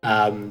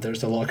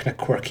 There's a lot of kind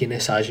of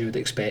quirkiness, as you would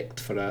expect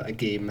for a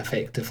game,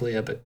 effectively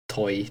about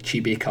toy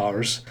chibi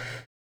cars.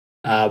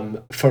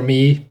 For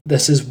me,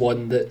 this is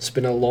one that's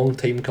been a long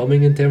time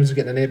coming in terms of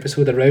getting an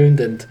episode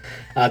around, and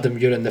Adam,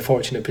 you're in the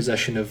fortunate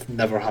position of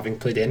never having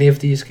played any of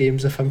these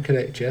games, if I'm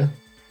correct, yeah?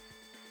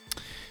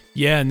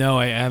 Yeah, no,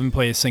 I haven't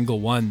played a single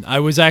one. I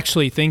was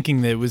actually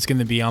thinking that it was going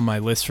to be on my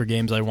list for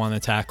games I want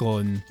to tackle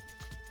in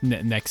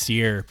next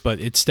year, but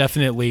it's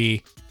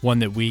definitely one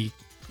that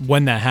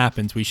when that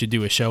happens, we should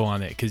do a show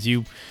on it, because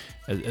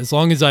as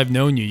long as I've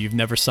known you, you've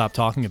never stopped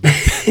talking about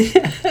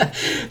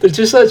it. They're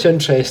just such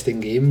interesting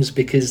games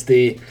because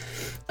they,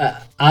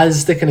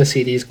 as the kind of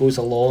series goes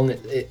along,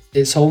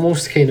 it's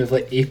almost kind of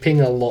like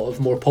aping a lot of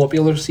more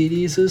popular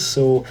series.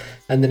 So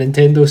in the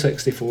Nintendo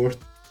 64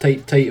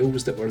 type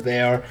titles that were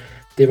there,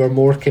 they were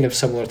more kind of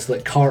similar to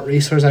like kart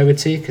racers, I would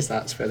say, because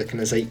that's where the kind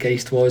of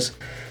zeitgeist was.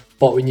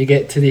 But when you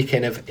get to the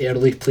kind of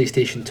early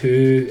PlayStation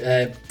 2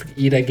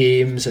 era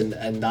games and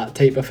that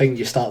type of thing,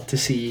 you start to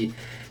see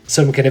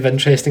some kind of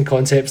interesting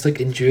concepts like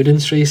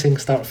endurance racing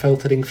start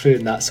filtering through,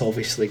 and that's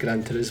obviously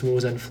Gran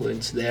Turismo's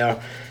influence there.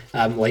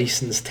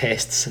 License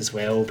tests as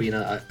well being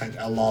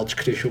a large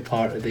crucial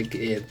part of the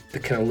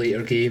kind of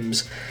later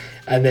games.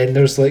 And then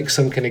there's like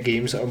some kind of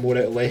games that are more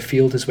out of left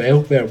field as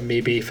well, where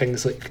maybe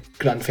things like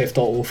Grand Theft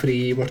Auto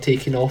 3 were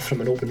taking off from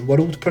an open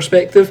world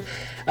perspective.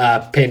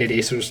 Penny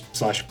Racers /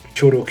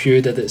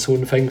 Choro-Q did its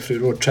own thing through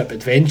Road Trip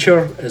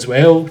Adventure as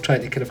well,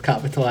 trying to kind of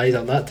capitalise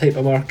on that type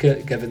of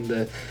market, given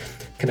the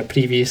kind of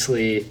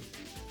previously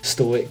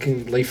stoic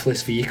and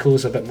lifeless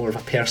vehicles a bit more of a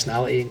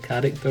personality and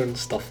character and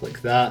stuff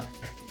like that.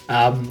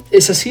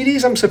 It's a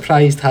series I'm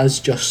surprised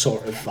has just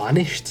sort of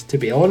vanished, to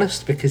be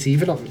honest, because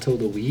even up until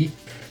the Wii,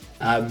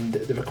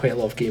 there were quite a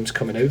lot of games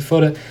coming out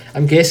for it.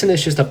 I'm guessing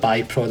it's just a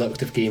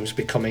byproduct of games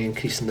becoming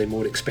increasingly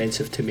more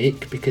expensive to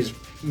make, because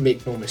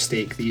make no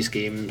mistake, these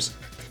games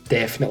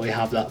definitely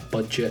have that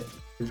budget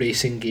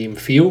racing game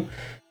feel,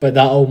 but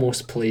that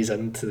almost plays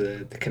into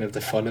the kind of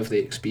the fun of the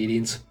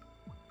experience.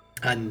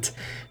 And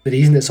the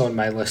reason it's on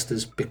my list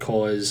is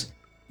because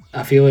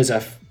I feel as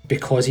if,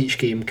 because each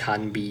game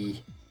can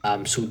be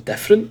so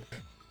different,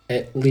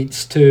 it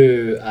leads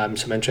to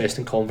some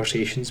interesting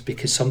conversations,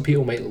 because some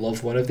people might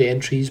love one of the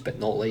entries but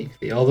not like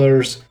the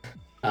others.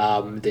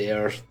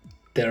 There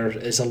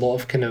is a lot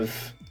of kind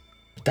of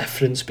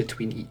difference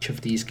between each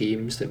of these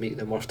games that make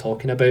them worth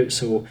talking about.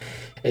 So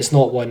it's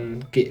not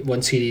one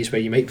series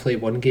where you might play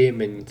one game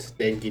and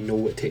then you know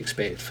what to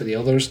expect for the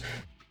others.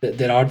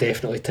 There are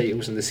definitely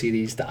titles in the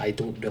series that I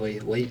don't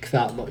really like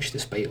that much,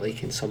 despite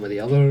liking some of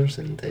the others,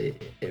 and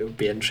it would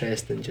be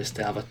interesting just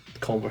to have a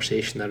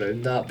conversation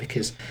around that,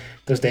 because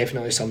there's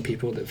definitely some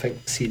people that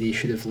think the series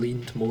should have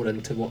leaned more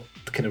into what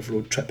kind of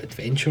Road Trip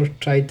Adventure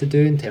tried to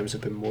do in terms of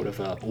being more of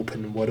an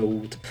open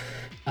world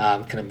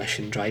kind of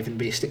mission driving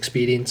based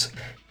experience.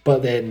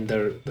 But then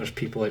there's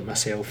people like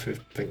myself who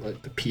think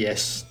like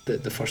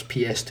the first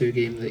PS2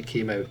 game that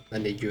came out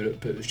in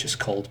Europe, it was just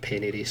called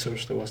Penny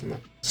Racers. There wasn't a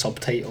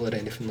subtitle or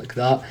anything like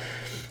that.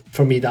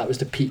 For me, that was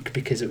the peak,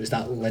 because it was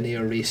that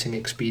linear racing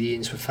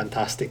experience with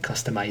fantastic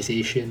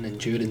customization,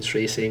 endurance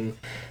racing,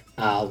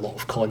 a lot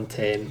of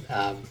content,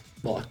 a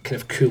lot of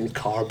kind of cool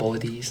car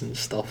bodies and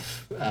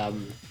stuff.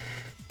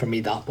 For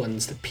me, that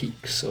one's the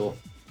peak. So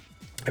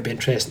it'd be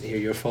interesting to hear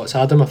your thoughts,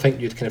 Adam. I think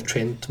you'd kind of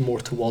trend more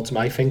towards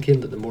my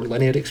thinking that the more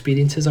linear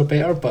experiences are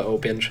better, but it'll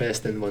be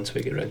interesting once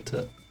we get around to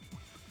it.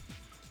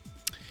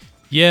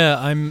 Yeah,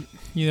 I'm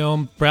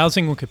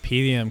browsing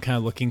Wikipedia. I'm kind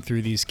of looking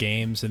through these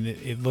games, and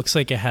it looks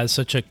like it has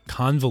such a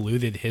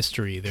convoluted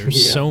history.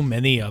 There's so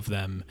many of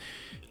them.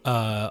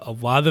 A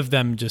lot of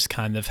them just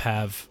kind of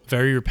have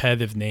very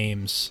repetitive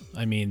names.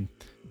 I mean,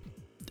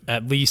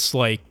 at least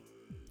like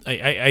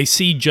I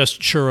see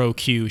just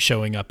Choro-Q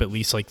showing up at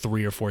least like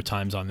 3 or 4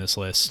 times on this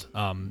list,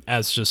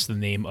 as just the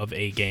name of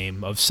a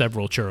game of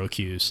several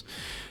Choro-Qs.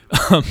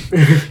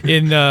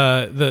 In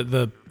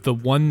the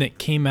one that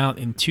came out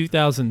in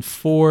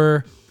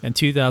 2004 and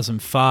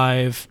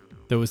 2005,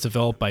 that was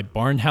developed by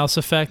Barnhouse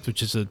Effect,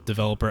 which is a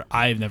developer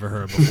I've never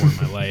heard of before in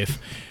my life.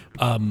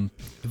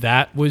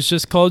 That was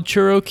just called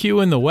Choro-Q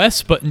in the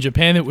West, but in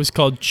Japan it was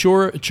called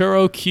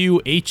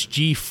Choro-Q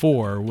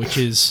HG4, which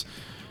is...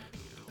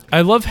 I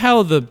love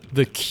how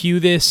the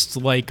cutest,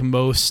 like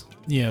most,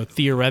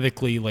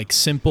 theoretically like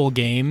simple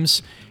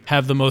games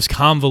have the most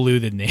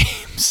convoluted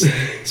names,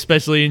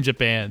 especially in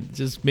Japan. It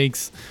just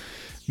makes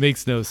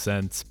no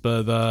sense.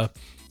 But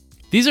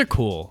these are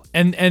cool,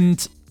 and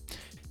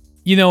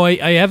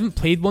I haven't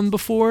played one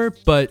before,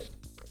 but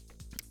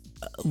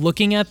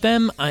looking at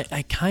them,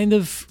 I kind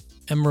of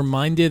am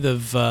reminded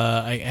of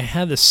I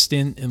had a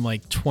stint in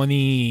like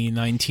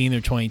 2019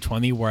 or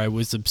 2020 where I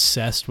was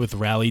obsessed with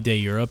Rally Day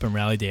Europe and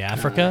Rally Day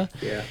Africa.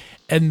 Yeah.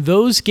 And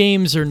those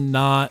games are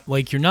not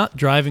like, you're not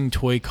driving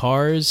toy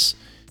cars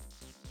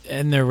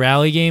and they're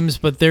rally games,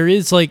 but there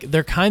is like,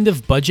 they're kind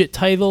of budget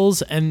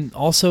titles, and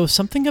also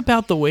something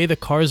about the way the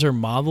cars are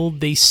modeled,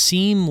 they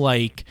seem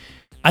like,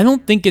 I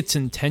don't think it's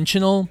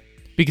intentional,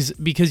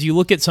 because you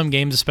look at some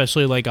games,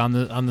 especially like on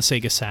the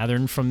Sega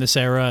Saturn from this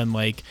era, and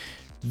like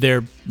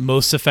their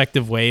most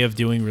effective way of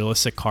doing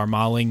realistic car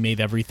modeling made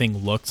everything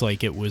looked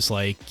like it was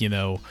like, you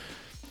know,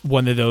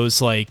 one of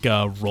those like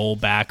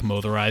rollback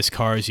motorized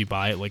cars you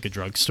buy at like a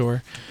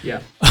drugstore.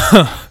 Yeah.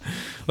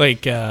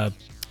 Like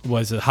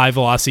was it High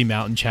Velocity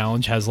Mountain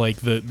Challenge has like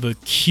the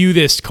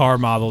cutest car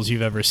models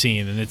you've ever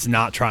seen, and it's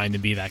not trying to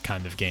be that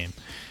kind of game.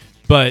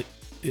 But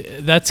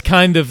that's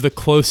kind of the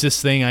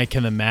closest thing I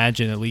can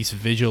imagine, at least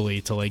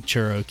visually, to like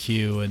Churro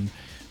Q. And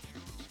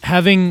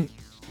having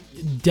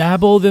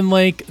dabbled in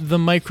like the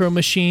Micro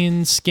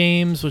Machines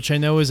games, which I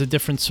know is a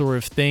different sort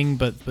of thing,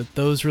 but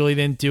those really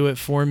didn't do it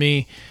for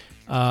me.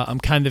 I'm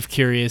kind of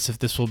curious if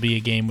this will be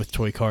a game with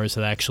toy cars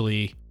that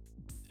actually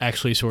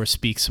sort of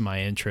speaks to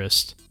my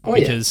interest.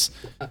 Because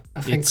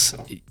I think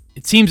so.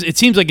 It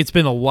seems like it's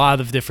been a lot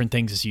of different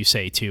things, as you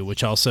say too,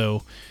 which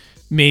also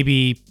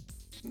maybe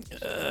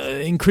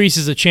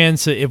increases a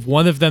chance that if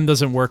one of them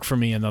doesn't work for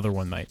me, another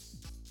one might.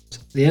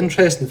 The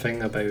interesting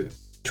thing about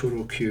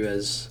Churro Q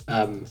is,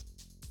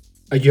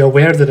 are you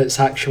aware that it's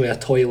actually a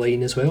toy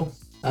line as well,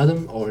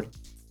 Adam? Or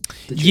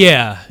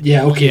yeah,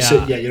 okay, yeah,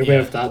 so you're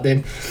aware of that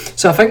then.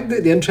 So I think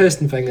that the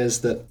interesting thing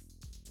is that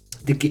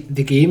the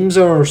games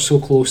are so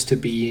close to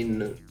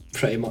being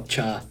pretty much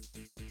a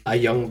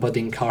young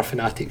budding car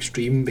fanatic's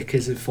dream,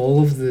 because if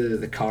all of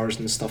the cars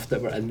and stuff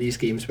that were in these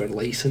games were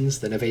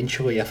licensed, then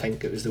eventually I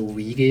think it was the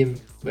Wii game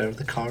where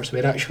the cars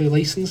were actually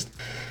licensed.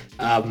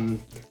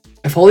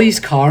 If all these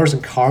cars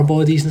and car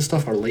bodies and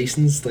stuff are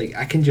licensed, like,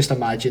 I can just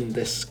imagine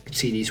this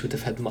series would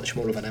have had much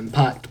more of an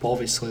impact, but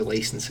obviously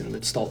licensing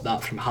would stop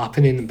that from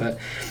happening. But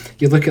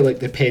you look at like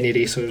the Penny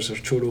Racers or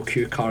Churro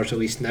Q cars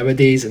released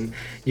nowadays, and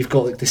you've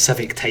got like the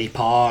Civic Type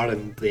R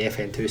and the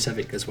FN2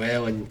 Civic as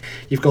well, and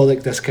you've got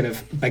like this kind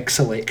of big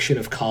selection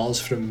of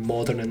cars from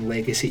modern and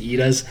legacy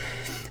eras.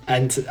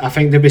 And I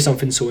think there'd be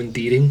something so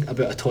endearing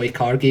about a toy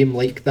car game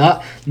like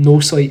that. No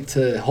slight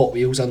to Hot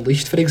Wheels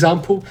Unleashed, for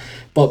example,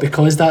 but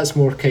because that's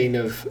more kind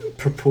of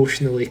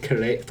proportionally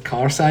correct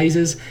car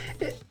sizes,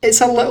 it's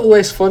a little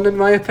less fun in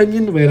my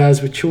opinion.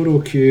 Whereas with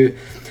Churro Q,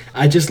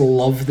 I just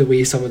love the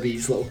way some of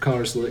these little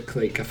cars look,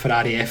 like a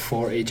Ferrari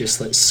F40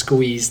 just like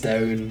squeezed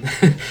down,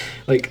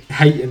 like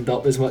heightened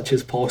up as much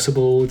as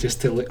possible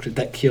just to look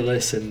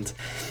ridiculous, and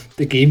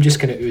the game just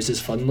kind of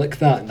oozes fun like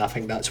that, and I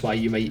think that's why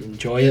you might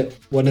enjoy it.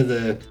 One of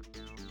the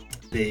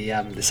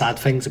sad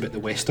things about the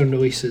Western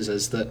releases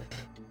is that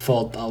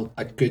for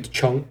a good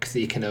chunk,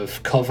 the kind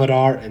of cover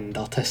art and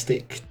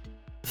artistic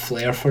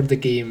flair for the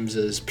games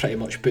is pretty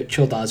much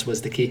butchered, as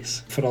was the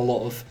case for a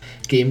lot of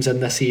games in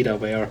this era,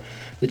 where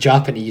the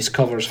Japanese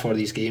covers for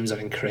these games are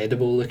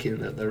incredible looking.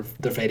 They're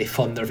very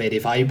fun, they're very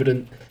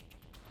vibrant.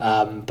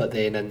 But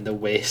then in the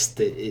West,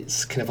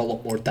 it's kind of a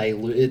lot more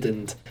diluted,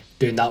 and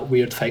doing that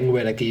weird thing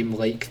where a game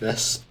like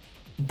this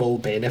will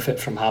benefit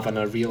from having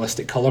a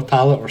realistic colour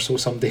palette, or so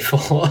somebody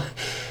thought,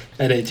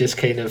 and it just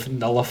kind of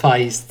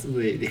nullifies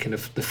the kind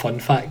of the fun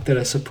factor,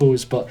 I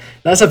suppose. But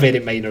that's a very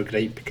minor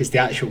gripe, because the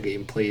actual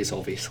gameplay is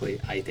obviously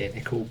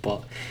identical.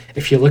 But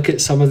if you look at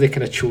some of the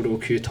kind of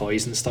Churro Q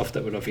toys and stuff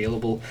that were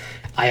available,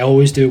 I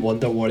always do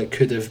wonder what it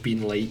could have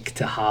been like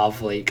to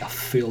have like a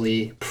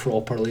fully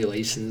properly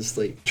licensed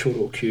like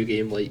Churro Q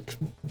game, like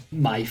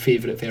my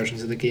favourite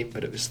versions of the game,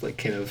 but it was like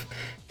kind of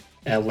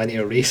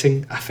linear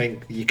racing. I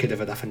think you could have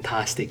had a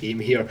fantastic game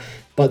here,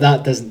 but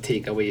that doesn't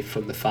take away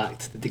from the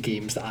fact that the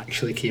games that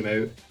actually came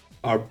out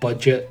are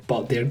budget,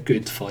 but they're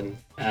good fun.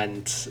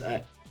 And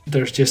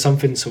there's just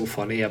something so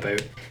funny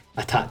about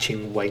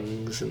attaching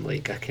wings and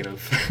like a kind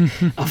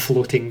of a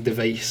floating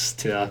device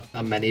to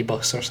a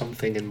minibus or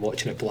something, and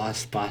watching it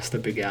blast past a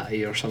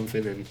Bugatti or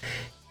something, and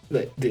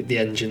the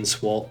engine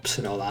swaps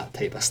and all that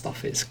type of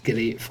stuff. It's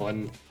great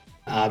fun.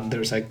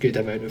 There's a good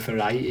amount of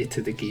variety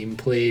to the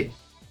gameplay.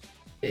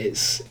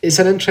 It's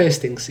an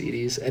interesting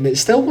series, and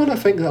it's still one I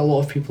think that a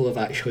lot of people have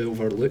actually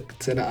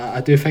overlooked, and I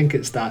do think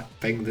it's that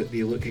thing that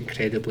they look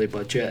incredibly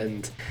budget,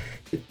 and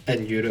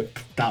in Europe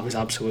that was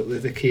absolutely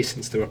the case,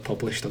 since they were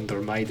published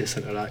under Midas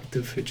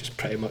Interactive, who just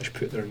pretty much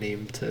put their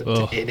name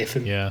to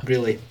anything,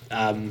 really.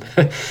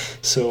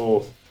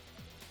 So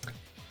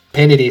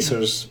Penny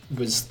Racers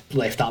was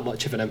left that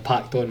much of an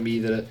impact on me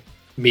that it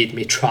made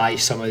me try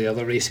some of the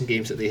other racing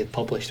games that they had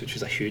published, which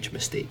was a huge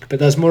mistake. But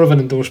that's more of an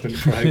endorsement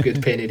for how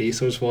good Penny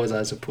Racers was,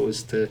 as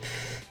opposed to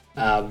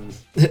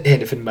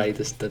anything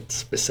Midas did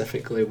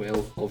specifically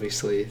well.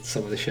 Obviously,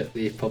 some of the shit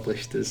they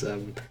published is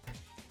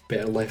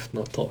better left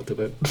not talked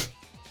about.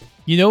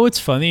 You know what's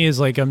funny is,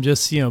 like, I'm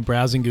just,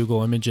 browsing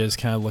Google Images,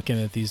 kind of looking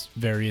at these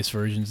various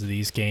versions of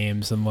these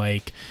games, and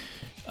like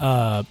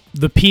the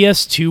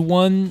PS2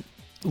 one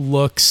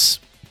looks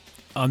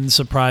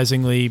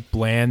unsurprisingly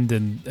bland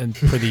and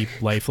pretty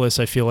lifeless.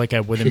 I feel like I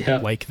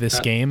wouldn't like this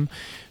game.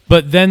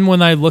 But then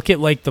when I look at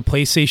like the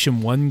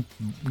PlayStation 1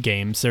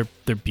 games,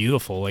 they're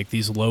beautiful. Like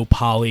these low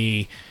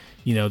poly,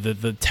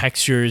 the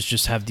textures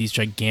just have these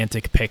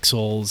gigantic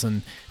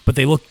pixels, but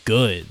they look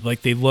good.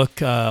 Like they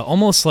look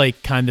almost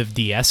like kind of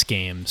DS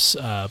games,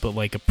 but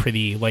like a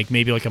pretty, like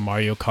maybe like a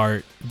Mario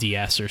Kart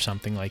DS or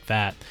something like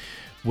that,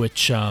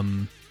 which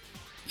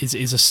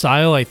is a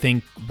style I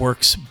think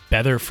works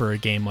better for a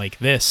game like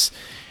this.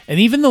 And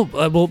even though,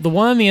 the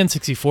one on the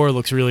N64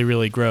 looks really,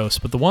 really gross,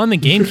 but the one on the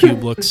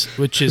GameCube looks,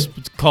 which is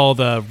called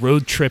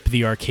Road Trip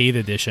the Arcade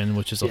Edition,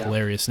 which is a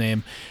hilarious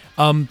name.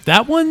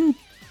 That one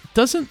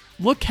doesn't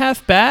look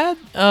half bad.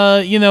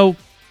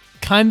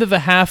 Kind of a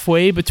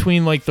halfway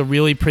between like the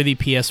really pretty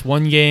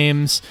PS1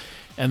 games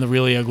and the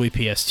really ugly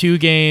PS2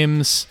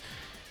 games.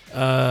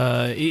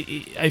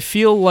 I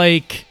feel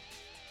like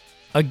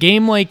a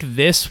game like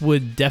this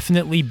would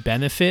definitely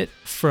benefit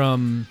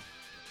from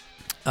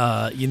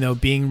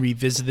being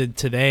revisited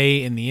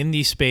today in the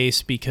indie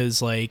space,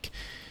 because like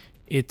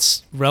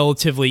it's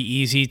relatively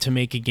easy to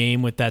make a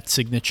game with that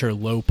signature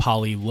low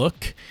poly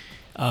look,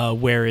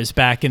 whereas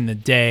back in the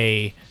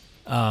day,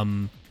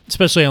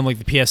 especially on like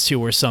the PS2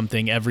 or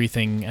something,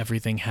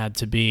 everything had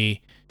to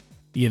be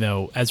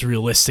as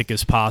realistic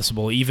as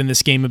possible. Even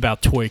this game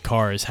about toy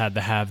cars had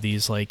to have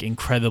these like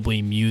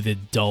incredibly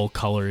muted dull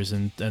colors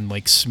and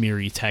like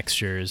smeary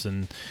textures,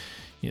 and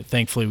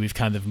thankfully we've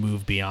kind of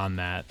moved beyond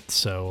that.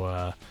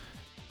 So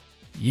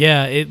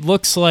it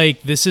looks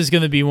like this is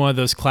going to be one of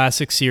those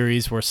classic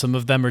series where some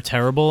of them are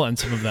terrible and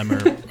some of them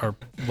are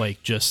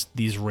like just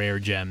these rare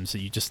gems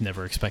that you just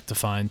never expect to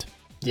find.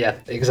 Yeah,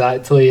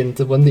 exactly. And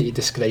the one that you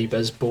describe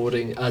as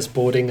boring as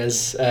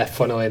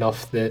funnily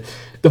enough, the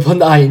one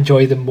that I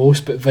enjoy the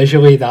most, but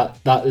visually that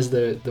is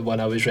the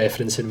one I was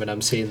referencing when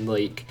I'm saying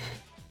like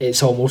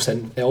it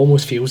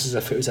almost feels as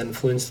if it was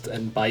influenced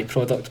and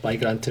byproduct by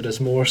Gran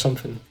Turismo or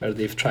something, where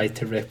they've tried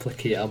to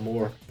replicate a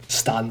more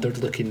standard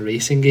looking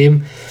racing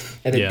game,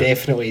 and it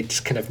definitely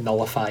just kind of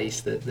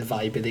nullifies the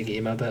vibe of the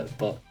game a bit.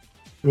 But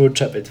Road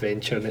Trip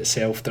Adventure in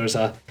itself, there's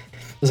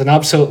an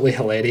absolutely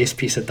hilarious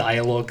piece of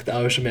dialogue that I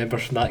always remember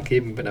from that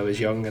game when I was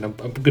young, and I'm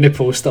going to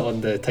post it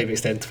on the Time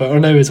Extend Twitter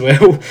now as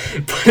well.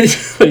 But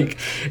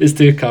it's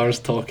two cars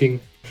talking,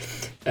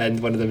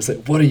 and one of them's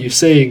like, "What are you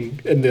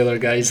saying?" And the other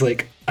guy's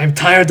like, "I'm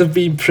tired of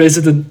being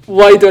president.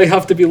 Why do I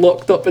have to be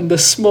locked up in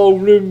this small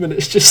room?" And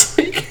it's just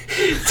like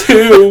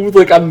two old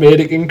like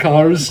American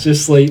cars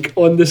just like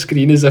on the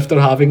screen as if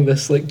they're having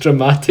this like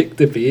dramatic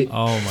debate.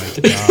 Oh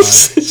my god.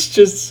 It's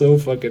just so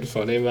fucking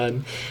funny,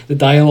 man. The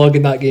dialogue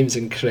in that game is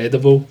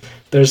incredible.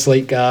 There's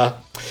like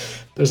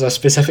there's a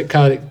specific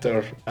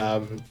character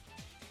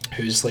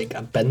who's like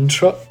a bin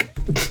truck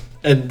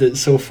and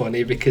it's so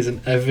funny because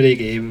in every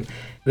game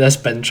this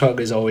bin truck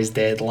is always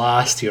dead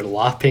last. You're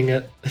lapping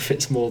it if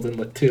it's more than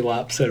like 2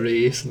 laps a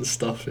race and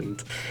stuff,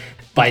 and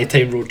by the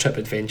time Road Trip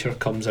Adventure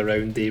comes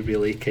around, they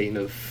really kind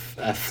of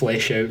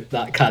flesh out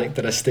that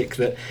characteristic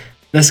that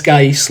this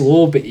guy is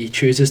slow, but he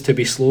chooses to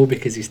be slow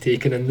because he's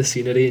taking in the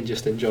scenery and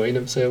just enjoying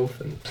himself.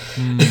 And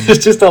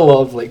there's just a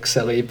lot of like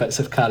silly bits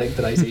of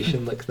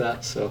characterization like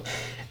that. So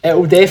it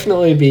will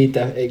definitely be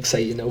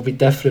exciting. It will be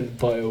different,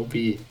 but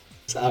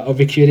I'll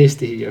be curious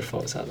to hear your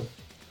thoughts, Adam.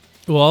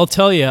 Well, I'll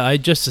tell you, I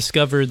just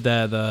discovered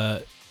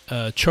that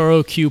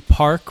Chorokyu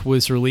Park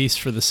was released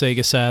for the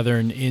Sega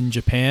Saturn in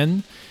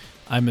Japan.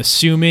 I'm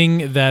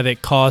assuming that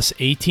it costs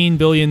 $18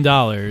 billion,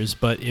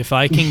 but if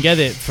I can get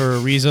it for a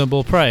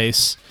reasonable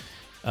price,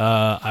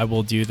 I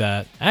will do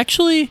that.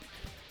 Actually,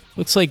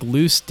 looks like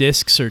loose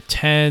discs are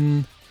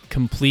 10,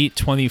 complete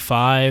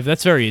 25.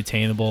 That's very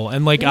attainable.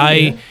 And like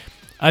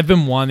I've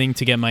been wanting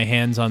to get my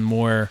hands on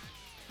more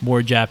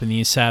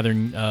Japanese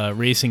Saturn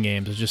racing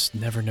games. I just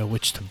never know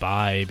which to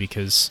buy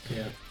because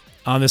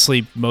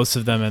honestly, most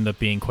of them end up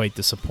being quite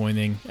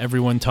disappointing.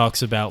 Everyone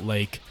talks about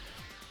like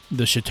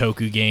the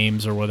Shotoku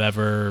games or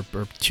whatever,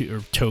 or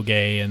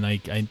Toge, and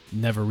I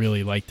never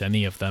really liked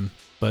any of them.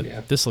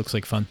 But this looks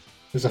like fun.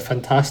 There's a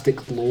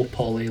fantastic low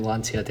poly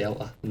Lancia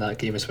Delta in that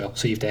game as well,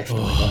 so you've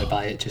definitely got to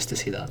buy it just to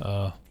see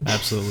that.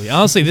 Absolutely.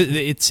 Honestly,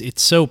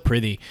 it's so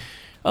pretty.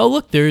 Oh,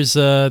 look, there's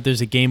a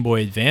Game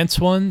Boy Advance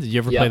one. Did you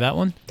ever play that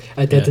one?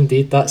 I did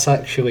indeed. That's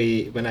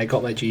actually, when I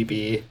got my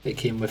GBA, it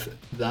came with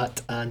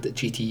that and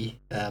GT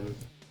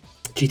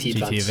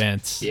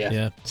Advance.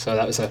 Yeah. So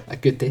that was a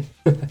good day.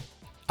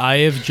 I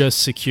have just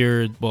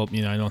secured, well,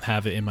 I don't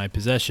have it in my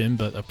possession,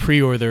 but a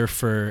pre-order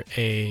for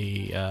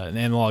an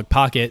Analog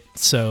Pocket,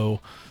 so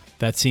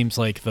that seems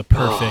like the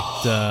perfect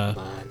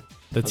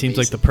seems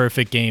like the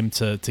perfect game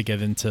to get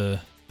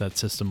into that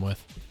system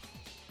with.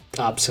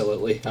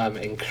 Absolutely. I'm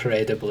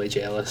incredibly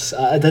jealous.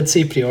 I did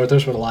see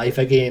pre-orders were live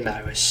again.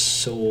 I was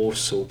so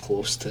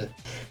close to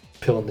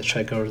pulling the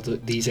trigger.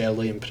 These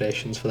early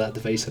impressions for that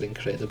device are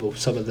incredible.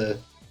 Some of the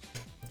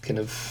kind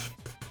of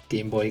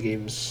Game Boy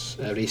games,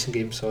 racing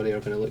games, are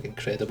going to look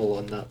incredible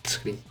on that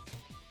screen.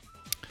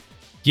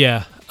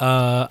 Yeah,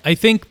 I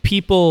think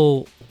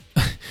people...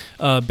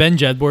 Ben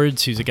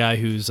Jedwards, who's a guy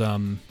who's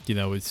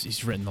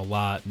he's written a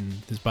lot and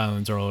his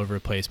violins are all over the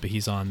place, but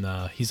he's on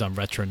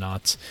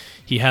Retronauts.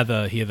 He had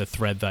a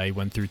thread that I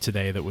went through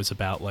today that was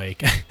about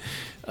like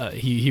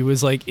he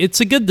was like, it's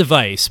a good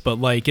device, but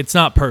like it's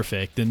not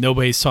perfect, and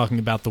nobody's talking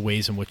about the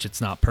ways in which it's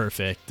not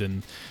perfect.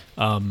 And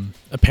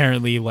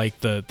apparently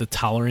like the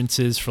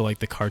tolerances for like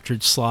the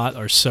cartridge slot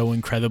are so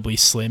incredibly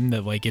slim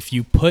that like if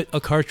you put a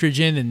cartridge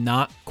in and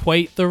not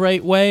quite the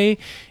right way,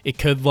 it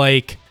could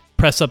like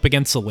press up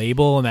against the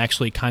label and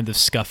actually kind of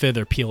scuff it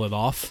or peel it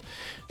off.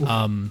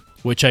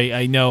 Which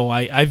I know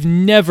I've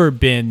never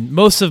been,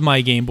 most of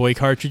my Game Boy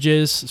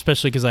cartridges,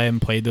 especially because I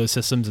haven't played those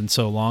systems in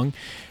so long,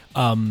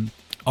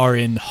 are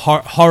in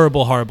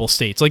horrible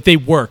states. Like they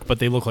work, but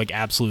they look like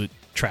absolute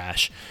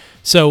trash.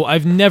 So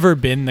I've never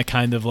been the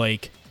kind of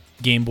like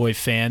Game Boy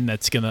fan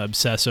that's gonna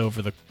obsess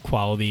over the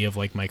quality of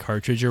like my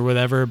cartridge or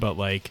whatever. But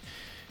like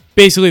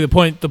basically the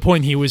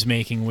point he was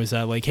making was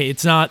that like, hey,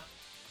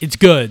 it's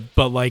good,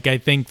 but like I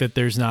think that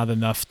there's not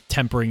enough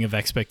tempering of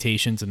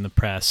expectations in the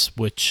press,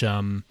 which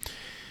the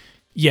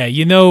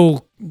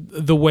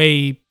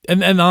way,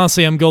 and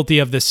honestly I'm guilty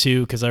of this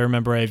too, because I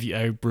remember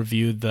I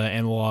reviewed the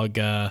analog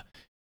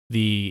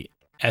the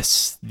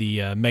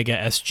Mega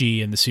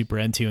SG and the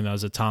Super NT when I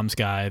was a Tom's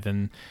guy.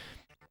 Then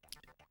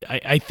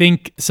I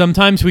think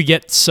sometimes we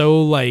get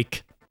so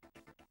like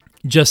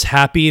just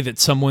happy that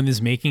someone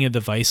is making a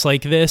device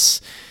like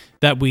this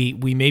that we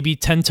maybe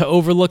tend to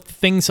overlook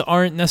things that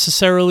aren't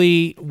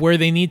necessarily where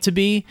they need to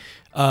be.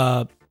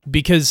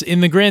 Because in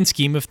the grand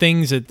scheme of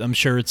things, I'm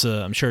sure it's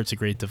a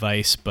great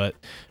device, but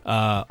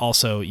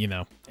also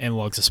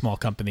Analog's a small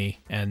company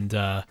and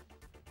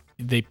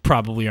they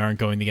probably aren't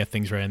going to get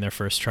things right in their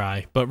first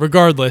try. But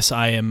regardless,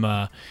 I'm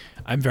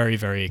very,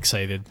 very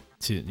excited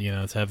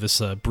to have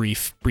this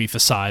brief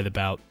aside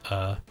about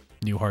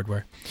new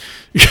hardware.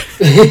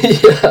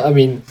 Yeah, I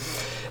mean,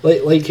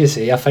 like you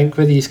say, I think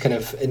with these kind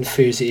of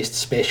enthusiast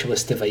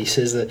specialist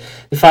devices,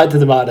 the fact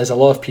of the matter is a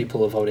lot of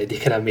people have already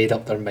kind of made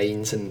up their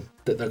minds and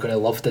that they're going to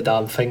love the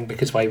damn thing,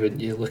 because why wouldn't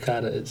you look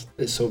at it?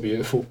 It's so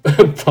beautiful.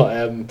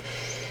 But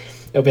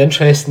it'll be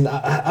interesting.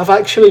 I've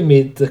actually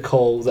made the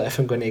call that if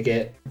I'm going to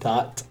get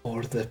that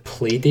or the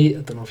Playdate,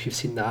 I don't know if you've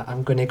seen that,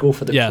 I'm going to go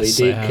for the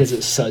Playdate because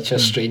it's such a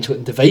strange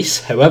looking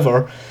device.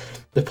 However,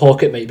 the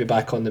Pocket might be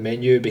back on the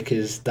menu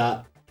because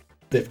the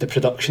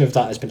production of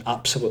that has been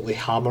absolutely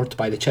hammered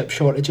by the chip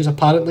shortages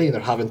apparently, and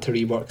they're having to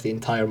rework the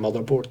entire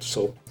motherboard.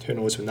 So who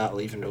knows when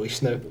that'll even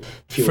release now.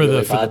 For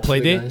the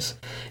Playdate?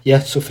 Yeah,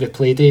 so for the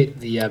Playdate,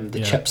 the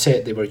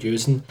chipset they were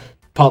using,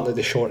 partly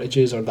the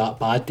shortages are that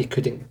bad they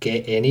couldn't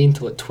get any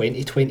until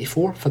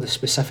 2024 for the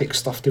specific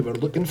stuff they were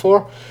looking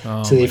for.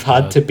 So they've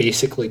had to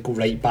basically go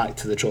right back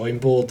to the drawing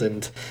board,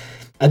 and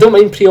I don't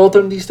mind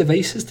pre-ordering these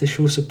devices to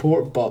show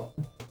support, but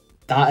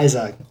that is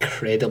an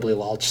incredibly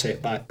large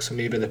setback, so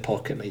maybe the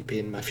Pocket might be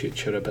in my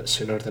future a bit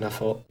sooner than I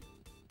thought.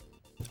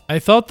 I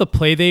thought the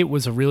Playdate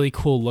was a really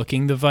cool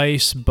looking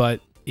device,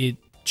 but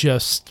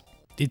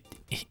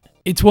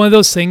it's one of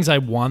those things I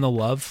want to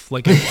love.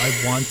 Like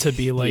I want to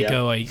be like,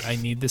 yeah. I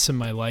need this in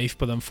my life,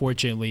 but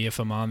unfortunately, if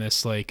I'm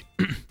honest, like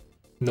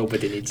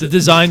nobody needs the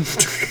design.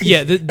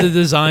 Yeah, the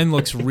design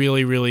looks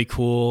really, really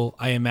cool.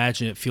 I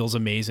imagine it feels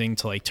amazing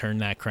to like turn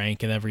that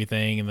crank and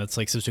everything, and that's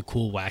like such a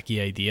cool,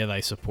 wacky idea that I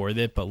support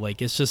it. But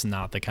like, it's just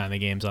not the kind of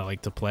games I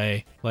like to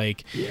play.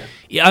 Like, yeah,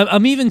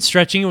 I'm even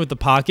stretching it with the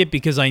Pocket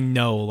because I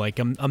know like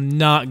I'm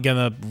not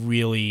gonna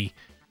really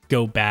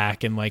go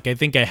back, and like I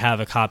think I have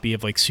a copy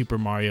of like Super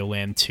Mario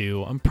Land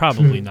 2. I'm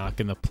probably not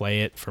going to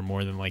play it for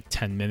more than like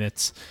 10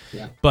 minutes.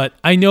 Yeah. But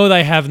I know that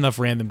I have enough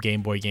random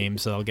Game Boy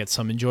games that I'll get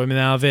some enjoyment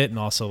out of it, and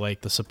also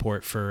like the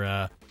support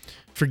for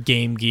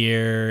Game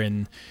Gear,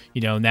 and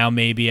now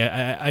maybe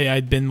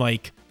I'd been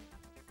like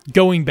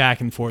going back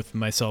and forth with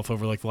myself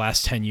over like the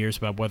last 10 years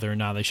about whether or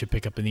not I should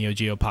pick up a Neo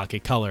Geo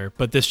Pocket Color,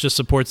 but this just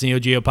supports Neo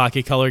Geo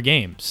Pocket Color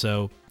games,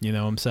 so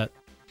I'm set.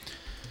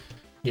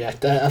 Yeah,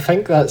 I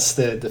think that's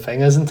the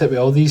thing, isn't it, with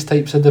all these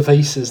types of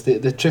devices?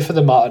 The truth of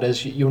the matter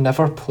is you'll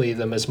never play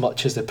them as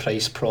much as the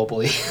price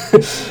probably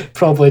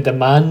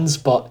demands,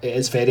 but it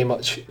is very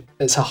much,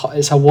 it's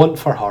a want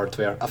for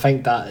hardware. I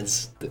think that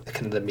is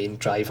kind of the main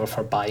driver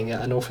for buying it.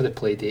 I know for the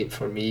Playdate,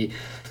 for me,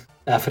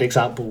 for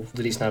example,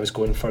 the reason I was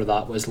going for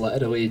that was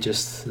literally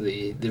just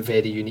the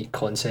very unique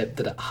concept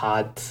that it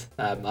had,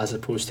 as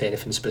opposed to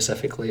anything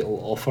specifically it'll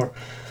offer.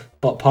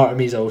 But part of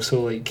me is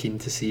also like keen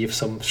to see if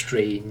some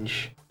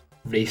strange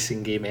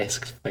racing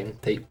game-esque thing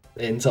type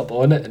ends up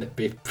on it, and it'd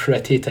be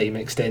pretty time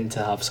extend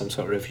to have some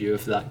sort of review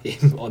of that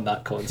game on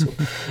that console.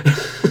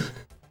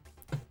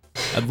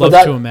 I'd love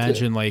to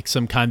imagine like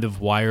some kind of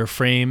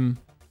wireframe,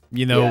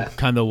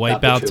 kind of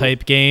Wipeout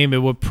type game. It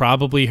would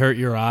probably hurt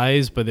your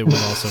eyes, but it would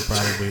also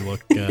probably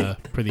look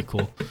pretty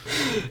cool.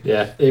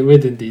 Yeah, it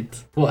would indeed.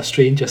 What a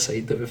strange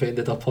aside that we've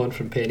ended up on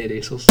from Penny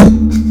Racers.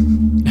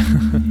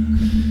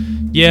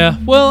 Yeah,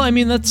 well, I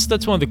mean, that's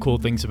one of the cool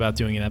things about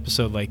doing an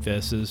episode like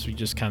this is we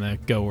just kind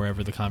of go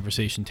wherever the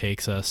conversation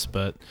takes us.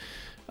 But,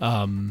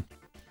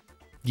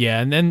 yeah,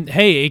 and then,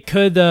 hey, it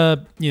could,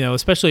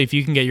 especially if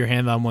you can get your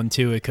hand on one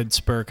too, it could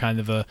spur kind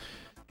of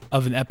a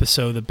of an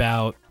episode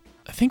about.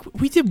 I think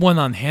we did one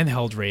on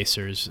handheld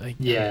racers.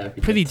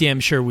 Pretty damn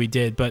sure we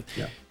did. But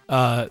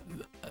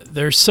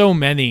there's so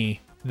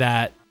many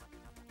that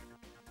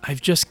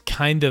I've just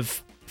kind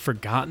of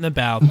forgotten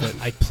about that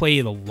I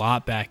played a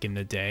lot back in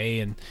the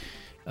day, and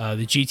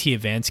the GT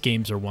Advance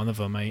games are one of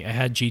them. I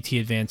had GT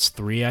Advance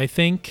 3, I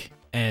think,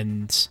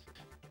 and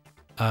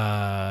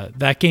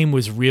that game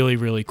was really,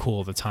 really cool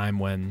at the time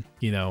when,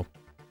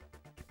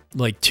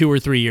 like 2 or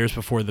 3 years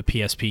before the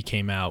PSP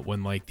came out,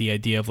 when like the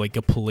idea of like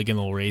a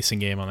polygonal racing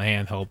game on a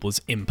handheld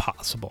was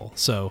impossible.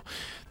 So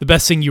the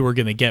best thing you were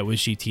going to get was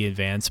GT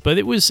Advance, but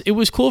it was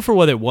cool for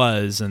what it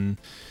was, and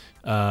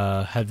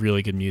had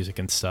really good music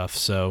and stuff.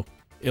 So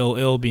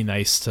it'll be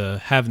nice to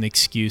have an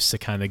excuse to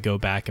kind of go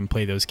back and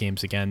play those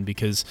games again,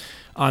 because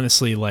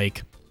honestly,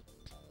 like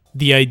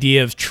the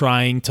idea of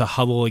trying to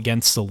huddle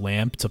against the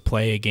lamp to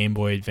play a Game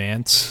Boy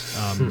Advance,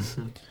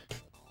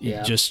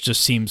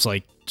 just seems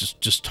like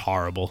just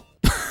horrible.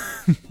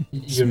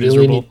 You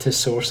really need to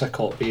source a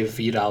copy of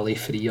V-Rally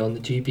 3 on the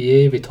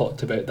GBA. We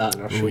talked about that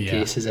in our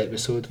Showcases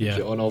episode with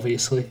John,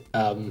 obviously.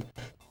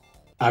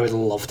 I would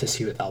love to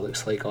see what that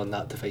looks like on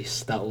that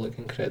device. That will look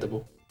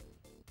incredible.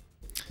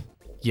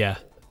 Yeah,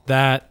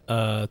 that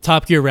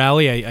Top Gear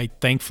Rally, I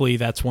thankfully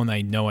that's one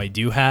I know I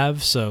do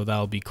have, so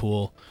that'll be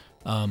cool.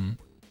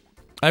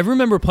 I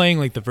remember playing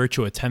like the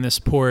Virtua Tennis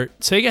port.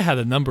 Sega had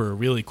a number of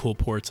really cool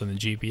ports on the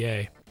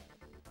GBA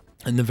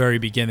in the very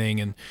beginning,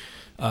 and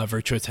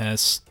Virtua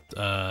Tennis,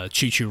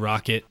 Choo Choo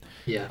Rocket.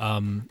 Yeah.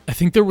 I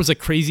think there was a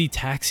Crazy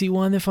Taxi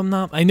one, if I'm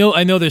not. I know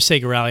there's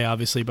Sega Rally,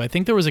 obviously, but I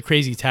think there was a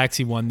Crazy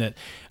Taxi one that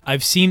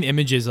I've seen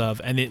images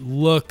of, and it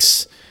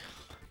looks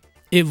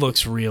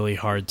really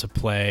hard to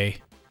play.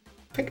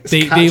 I think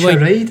it's Catch a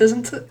Ride,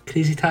 isn't it?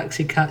 Crazy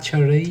Taxi Catch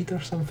a Ride or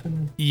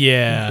something.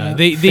 Yeah, like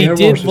they Fair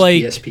did Wars was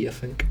like PSP, I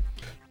think.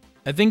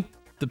 I think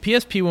the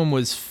PSP one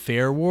was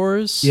Fair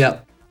Wars. Yeah.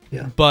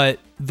 But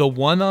the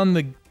one on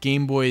the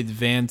Game Boy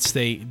Advance,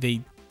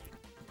 they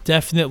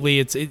definitely,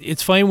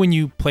 it's funny when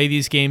you play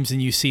these games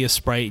and you see a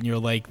sprite and you're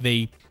like,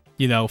 they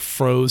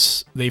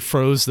froze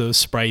those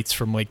sprites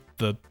from like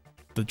the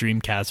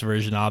Dreamcast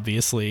version,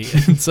 obviously.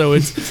 And so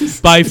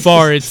it's by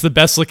far it's the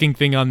best looking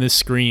thing on this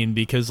screen,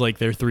 because like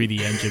their 3D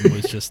engine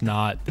was just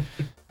not,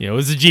 it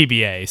was a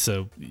GBA,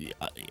 so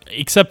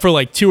except for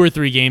like 2 or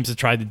 3 games that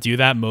tried to do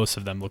that, most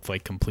of them looked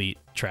like complete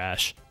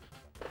trash.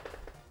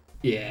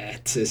 Yeah,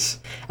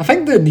 I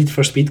think the Need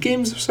for Speed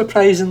games are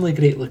surprisingly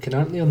great looking,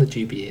 aren't they, on the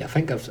GBA? I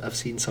think I've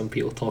seen some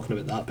people talking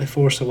about that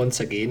before, so once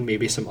again,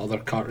 maybe some other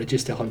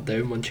cartridges to hunt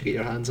down once you get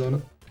your hands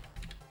on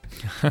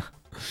it.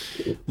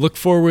 Look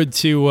forward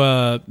to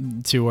our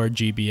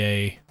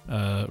GBA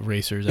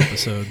Racers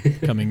episode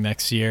coming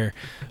next year.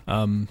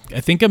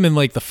 I think I'm in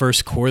like the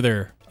first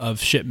quarter of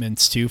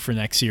shipments too for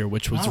next year,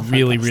 which was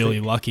really, really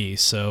lucky.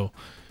 So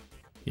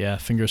yeah,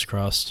 fingers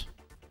crossed.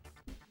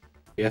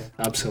 Yeah,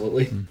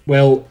 absolutely.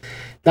 Well,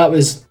 that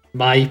was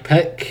my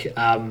pick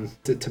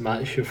to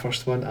match your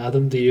first one.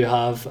 Adam, do you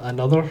have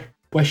another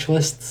wish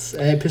list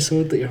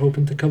episode that you're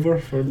hoping to cover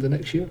for the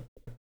next year?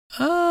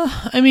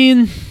 I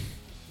mean,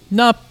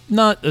 not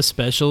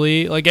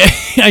especially. Like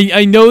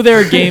I know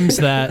there are games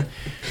that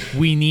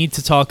we need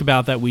to talk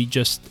about that we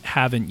just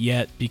haven't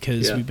yet,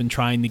 because we've been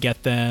trying to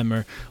get them,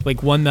 or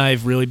like one that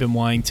I've really been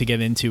wanting to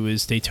get into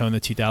is Daytona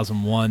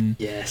 2001.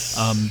 Yes.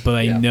 But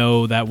I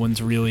know that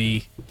one's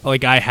really,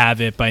 like, I have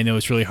it, but I know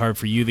it's really hard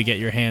for you to get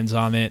your hands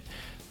on it.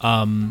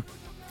 And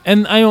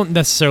I don't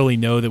necessarily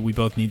know that we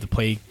both need to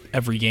play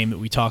every game that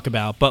we talk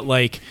about, but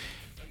like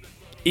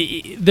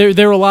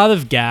there are a lot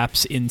of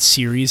gaps in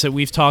series that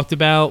we've talked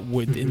about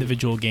with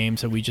individual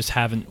games that we just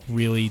haven't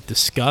really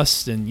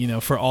discussed.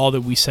 And for all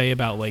that we say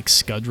about like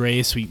Scud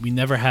Race, we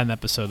never had an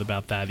episode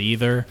about that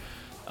either.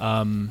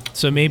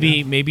 So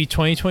maybe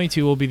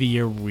 2022 will be the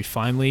year where we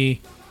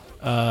finally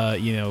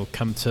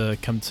come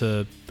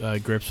to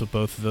grips with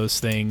both of those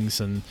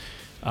things. And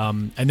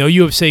I know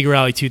you have Sega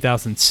Rally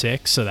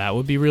 2006, so that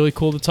would be really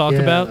cool to talk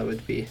about. That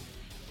would be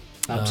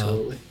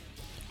absolutely.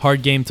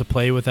 Hard game to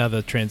play without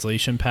a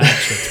translation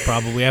patch. That's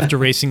probably after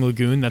Racing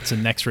Lagoon. That's the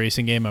next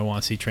racing game I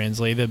want to see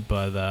translated,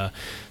 but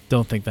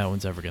don't think that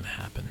one's ever going to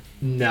happen.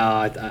 No,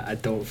 I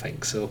don't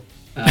think so.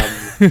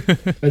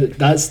 But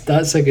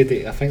that's a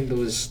good. I think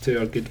those two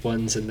are good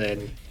ones. And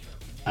then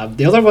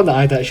the other one that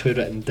I'd actually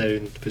written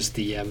down was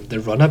the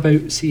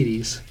Runabout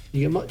series.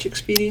 You get much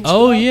experience?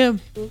 Oh yeah.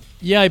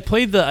 I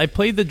played the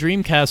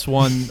Dreamcast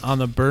one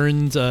on a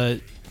burned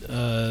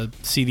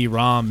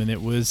CD-ROM, and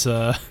it was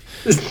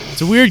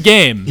it's a weird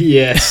game.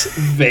 Yes,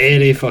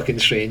 very fucking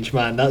strange,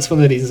 man. That's one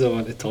of the reasons I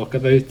want to talk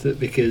about it,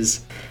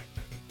 because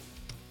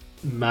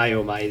my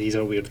oh my, these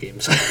are weird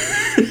games.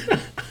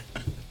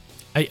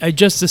 I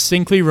just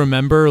distinctly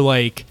remember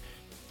like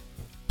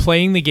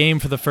playing the game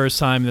for the first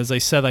time, and as I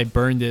said, I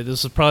burned it.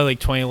 This was probably like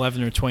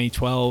 2011 or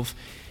 2012.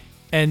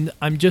 And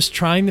I'm just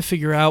trying to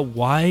figure out,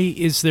 why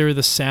is there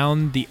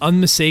the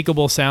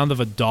unmistakable sound of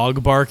a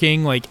dog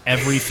barking like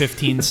every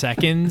 15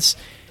 seconds?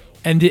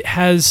 And it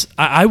has,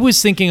 I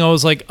was thinking, I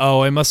was like,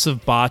 oh, I must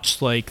have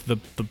botched like the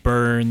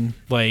burn,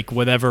 like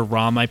whatever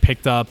ROM I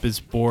picked up is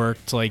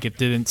borked, like it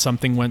didn't,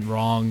 something went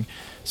wrong.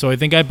 So I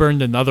think I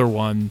burned another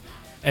one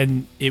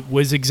and it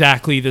was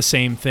exactly the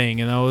same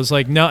thing. And I was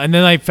like, no. And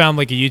then I found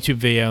like a YouTube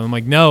video and I'm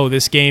like, no,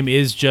 this game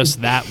is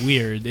just that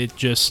weird. It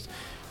just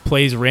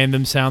plays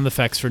random sound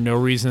effects for no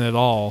reason at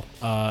all.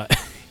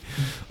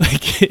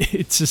 Like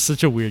it's just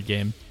such a weird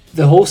game.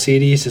 The whole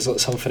series is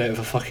like something out of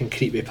a fucking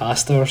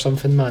creepypasta or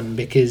something, man,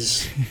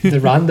 because the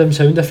random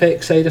sound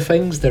effects side of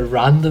things, the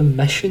random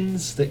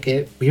missions that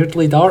get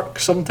weirdly dark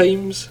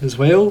sometimes as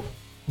well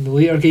in the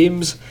later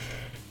games.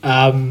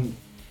 Some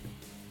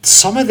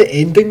of the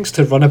endings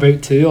to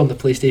Runabout 2 on the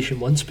PlayStation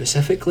 1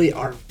 specifically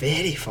are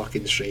very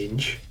fucking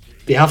strange.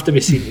 They have to be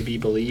seen to be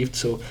believed,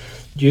 so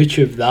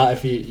YouTube that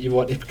if you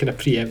want to kind of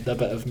preempt a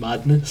bit of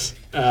madness.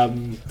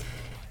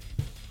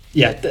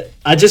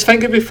 I just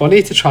think it'd be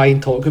funny to try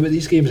and talk about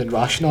these games and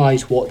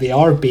rationalise what they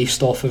are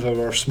based off of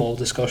our small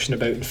discussion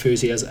about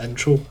Enthusiast's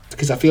intro.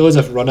 Because I feel as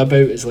if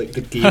Runabout is like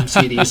the game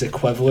series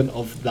equivalent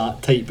of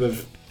that type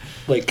of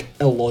like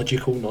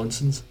illogical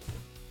nonsense.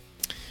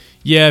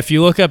 Yeah, if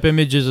you look up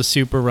images of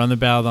Super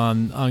Runabout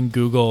on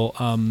Google,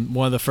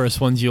 one of the first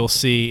ones you'll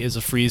see is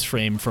a freeze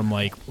frame from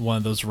like one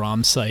of those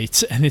ROM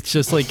sites, and it's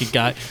just like a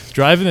guy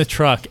driving a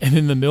truck, and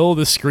in the middle of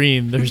the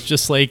screen, there's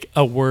just like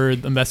a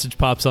message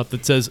pops up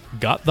that says,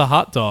 "Got the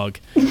hot dog."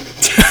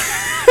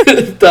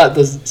 That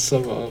doesn't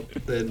sum up.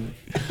 Then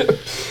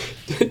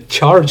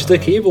charge the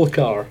cable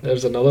car.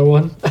 There's another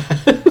one.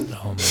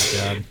 Oh my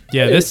god!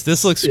 Yeah,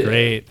 this looks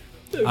great.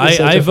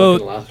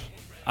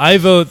 I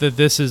vote that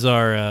this is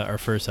our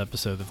first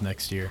episode of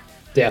next year.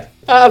 Yeah,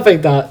 I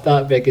think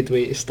that'd be a good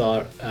way to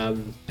start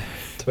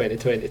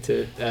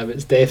 2022.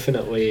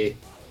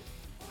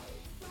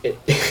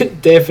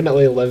 It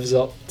definitely lives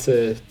up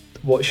to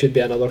what should be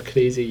another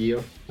crazy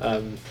year.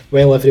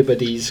 While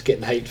everybody's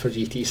getting hyped for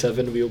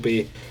GT7, we'll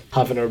be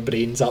having our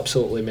brains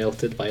absolutely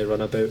melted by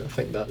Runabout. I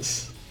think that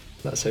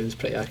sounds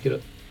pretty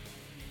accurate.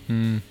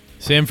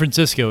 San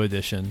Francisco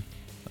edition.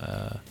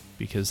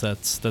 Because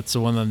that's the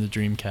one on the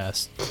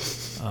Dreamcast.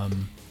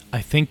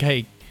 I think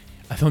I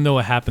don't know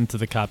what happened to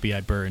the copy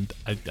I burned.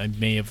 I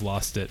may have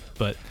lost it,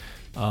 but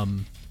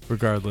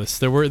regardless,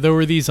 there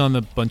were these on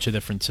a bunch of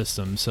different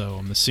systems, so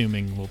I'm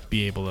assuming we'll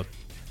be able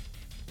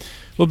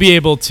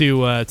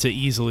to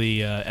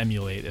easily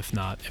emulate, if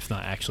not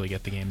actually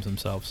get the games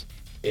themselves.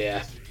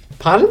 Yeah,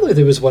 apparently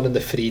there was one in the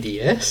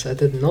 3DS. I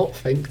did not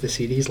think the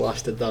series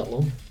lasted that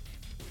long.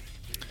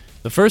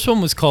 The first one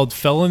was called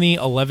Felony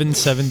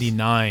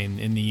 1179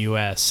 in the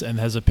U.S. and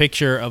has a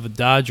picture of a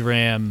Dodge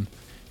Ram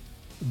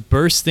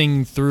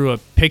bursting through a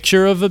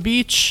picture of a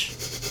beach.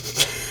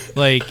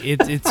 Like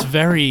it's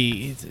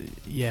very,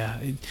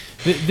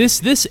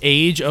 this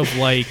age of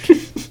like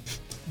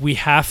we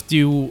have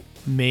to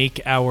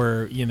make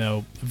our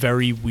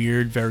very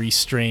weird, very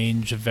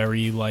strange,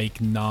 very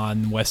like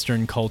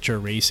non-Western culture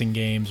racing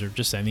games or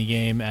just any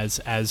game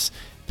as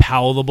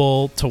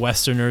palatable to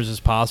Westerners as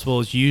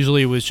possible. It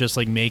usually was just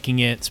like making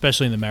it,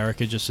 especially in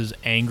America, just as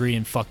angry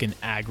and fucking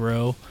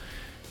aggro.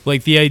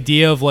 Like the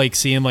idea of like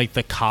seeing like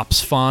the cops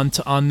font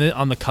on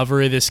the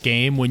cover of this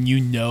game when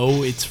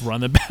it's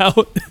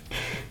Runabout.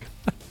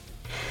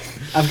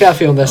 I've got a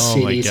feeling this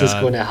series is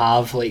going to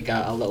have like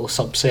a little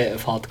subset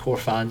of hardcore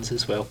fans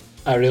as well.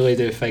 I really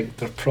do think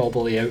they're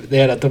probably out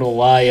there. I don't know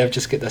why. I've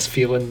just got this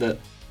feeling that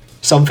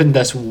something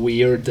this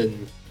weird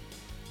and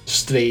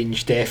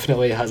strange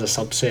definitely has a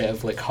subset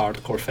of like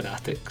hardcore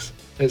fanatics.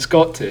 It's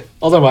got to.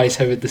 Otherwise,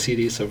 how would the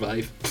series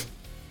survive?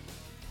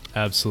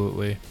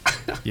 Absolutely.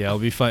 Yeah, it'll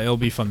be fun. It'll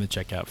be fun to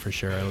check out for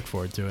sure. I look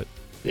forward to it.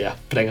 Yeah,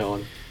 bring it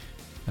on.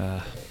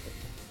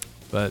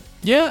 But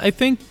yeah, I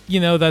think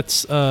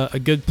that's a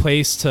good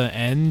place to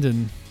end,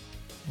 and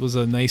it was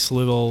a nice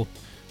little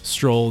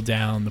stroll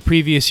down the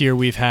previous year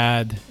we've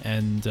had,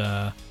 and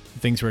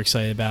things we're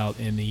excited about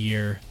in the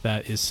year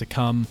that is to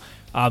come.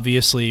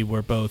 Obviously,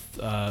 we're both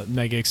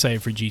mega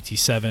excited for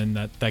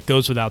GT7. That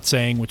goes without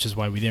saying, which is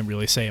why we didn't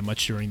really say it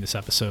much during this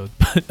episode.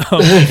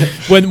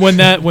 But when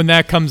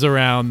that comes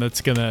around,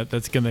 that's gonna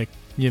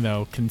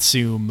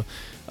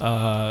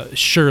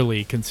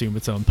surely consume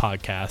its own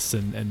podcasts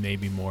and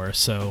maybe more.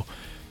 So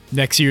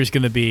next year is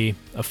gonna be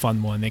a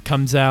fun one. It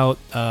comes out.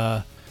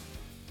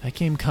 That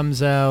game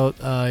comes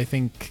out I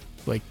think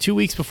like 2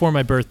 weeks before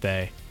my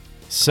birthday.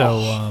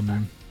 So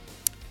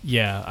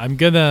yeah, I'm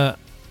gonna.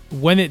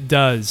 When it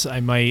does,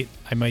 I might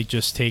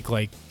just take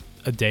like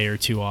a day or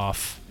two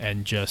off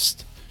and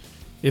just,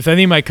 if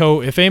any of my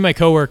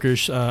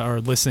coworkers are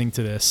listening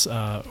to this,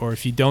 or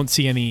if you don't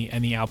see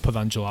any output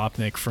on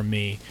Jalopnik from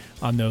me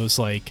on those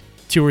like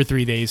 2 or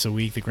 3 days a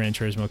week that Gran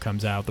Turismo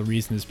comes out, the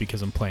reason is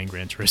because I'm playing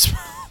Gran Turismo.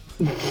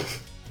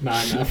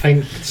 Man, I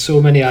think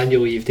so many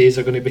annual leave days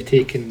are going to be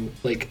taken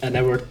like in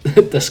our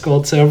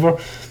Discord server.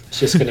 It's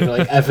just going to be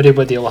like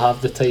everybody will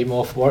have the time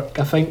off work.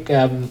 I think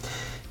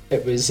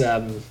it was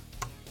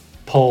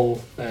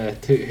Paul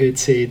who'd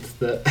said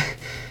that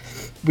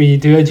we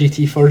do a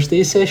GT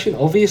Thursday session,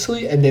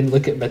 obviously, and then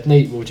look at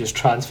midnight, we'll just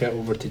transfer it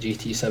over to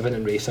GT7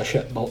 and race a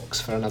shit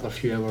box for another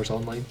few hours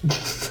online.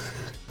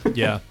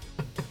 Yeah.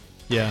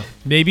 Yeah.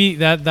 Maybe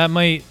that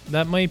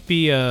might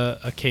be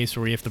a case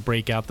where we have to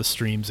break out the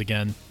streams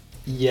again.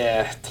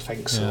 Yeah, I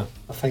think so. Yeah.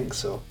 I think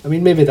so. I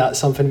mean, maybe that's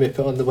something we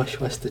put on the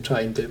wish list to try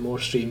and do more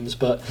streams,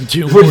 but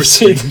Do more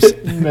streams.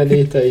 It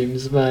many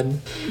times, man.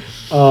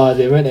 Oh,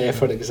 the amount of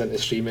effort that goes into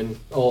streaming.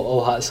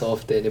 All hats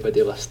off to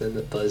anybody listening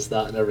that does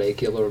that on a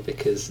regular,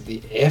 because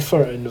the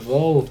effort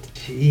involved,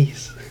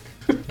 jeez.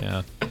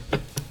 Yeah.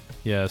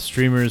 Yeah,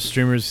 streamers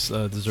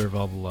deserve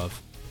all the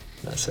love.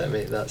 That's it,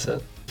 mate. That's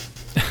it.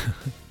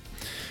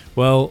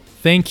 Well,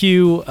 thank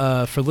you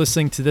for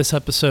listening to this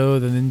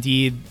episode, and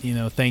indeed,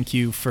 thank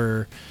you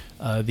for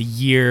the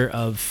year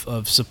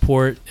of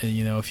support. And,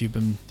 if you've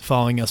been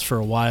following us for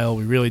a while,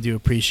 we really do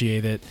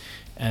appreciate it.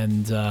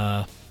 And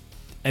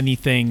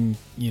anything,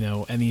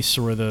 any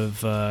sort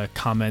of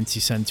comments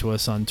you send to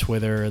us on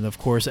Twitter, and of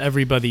course,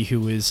 everybody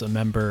who is a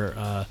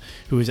member,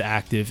 who is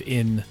active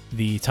in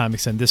the Time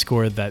Extend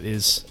Discord, that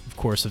is, of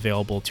course,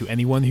 available to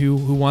anyone who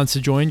wants to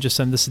join. Just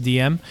send us a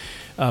DM.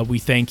 We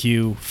thank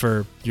you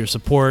for your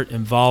support,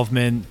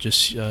 involvement,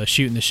 just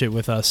shooting the shit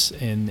with us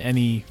in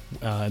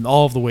in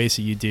all of the ways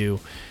that you do.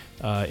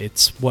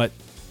 It's what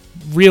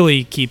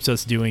really keeps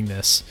us doing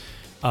this.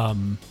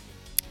 And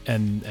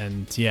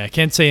yeah,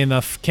 can't say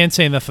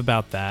enough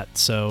about that.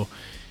 So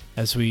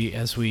as we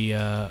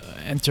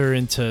enter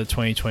into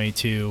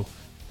 2022,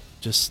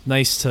 just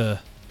nice to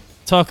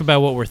talk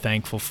about what we're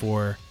thankful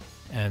for,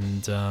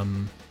 and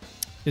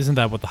isn't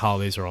that what the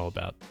holidays are all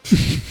about?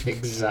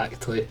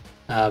 Exactly.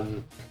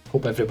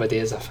 Hope everybody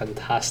has a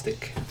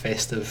fantastic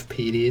festive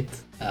period,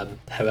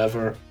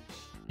 however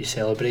you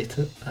celebrate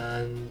it,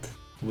 and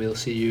we'll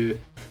see you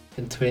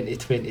in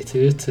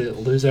 2022 to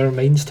lose our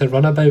minds to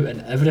Runabout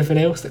and everything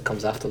else that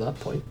comes after that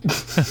point.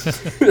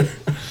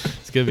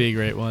 It's gonna be a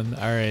great one.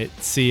 All right,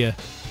 see ya.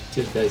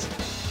 Cheers,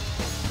 guys.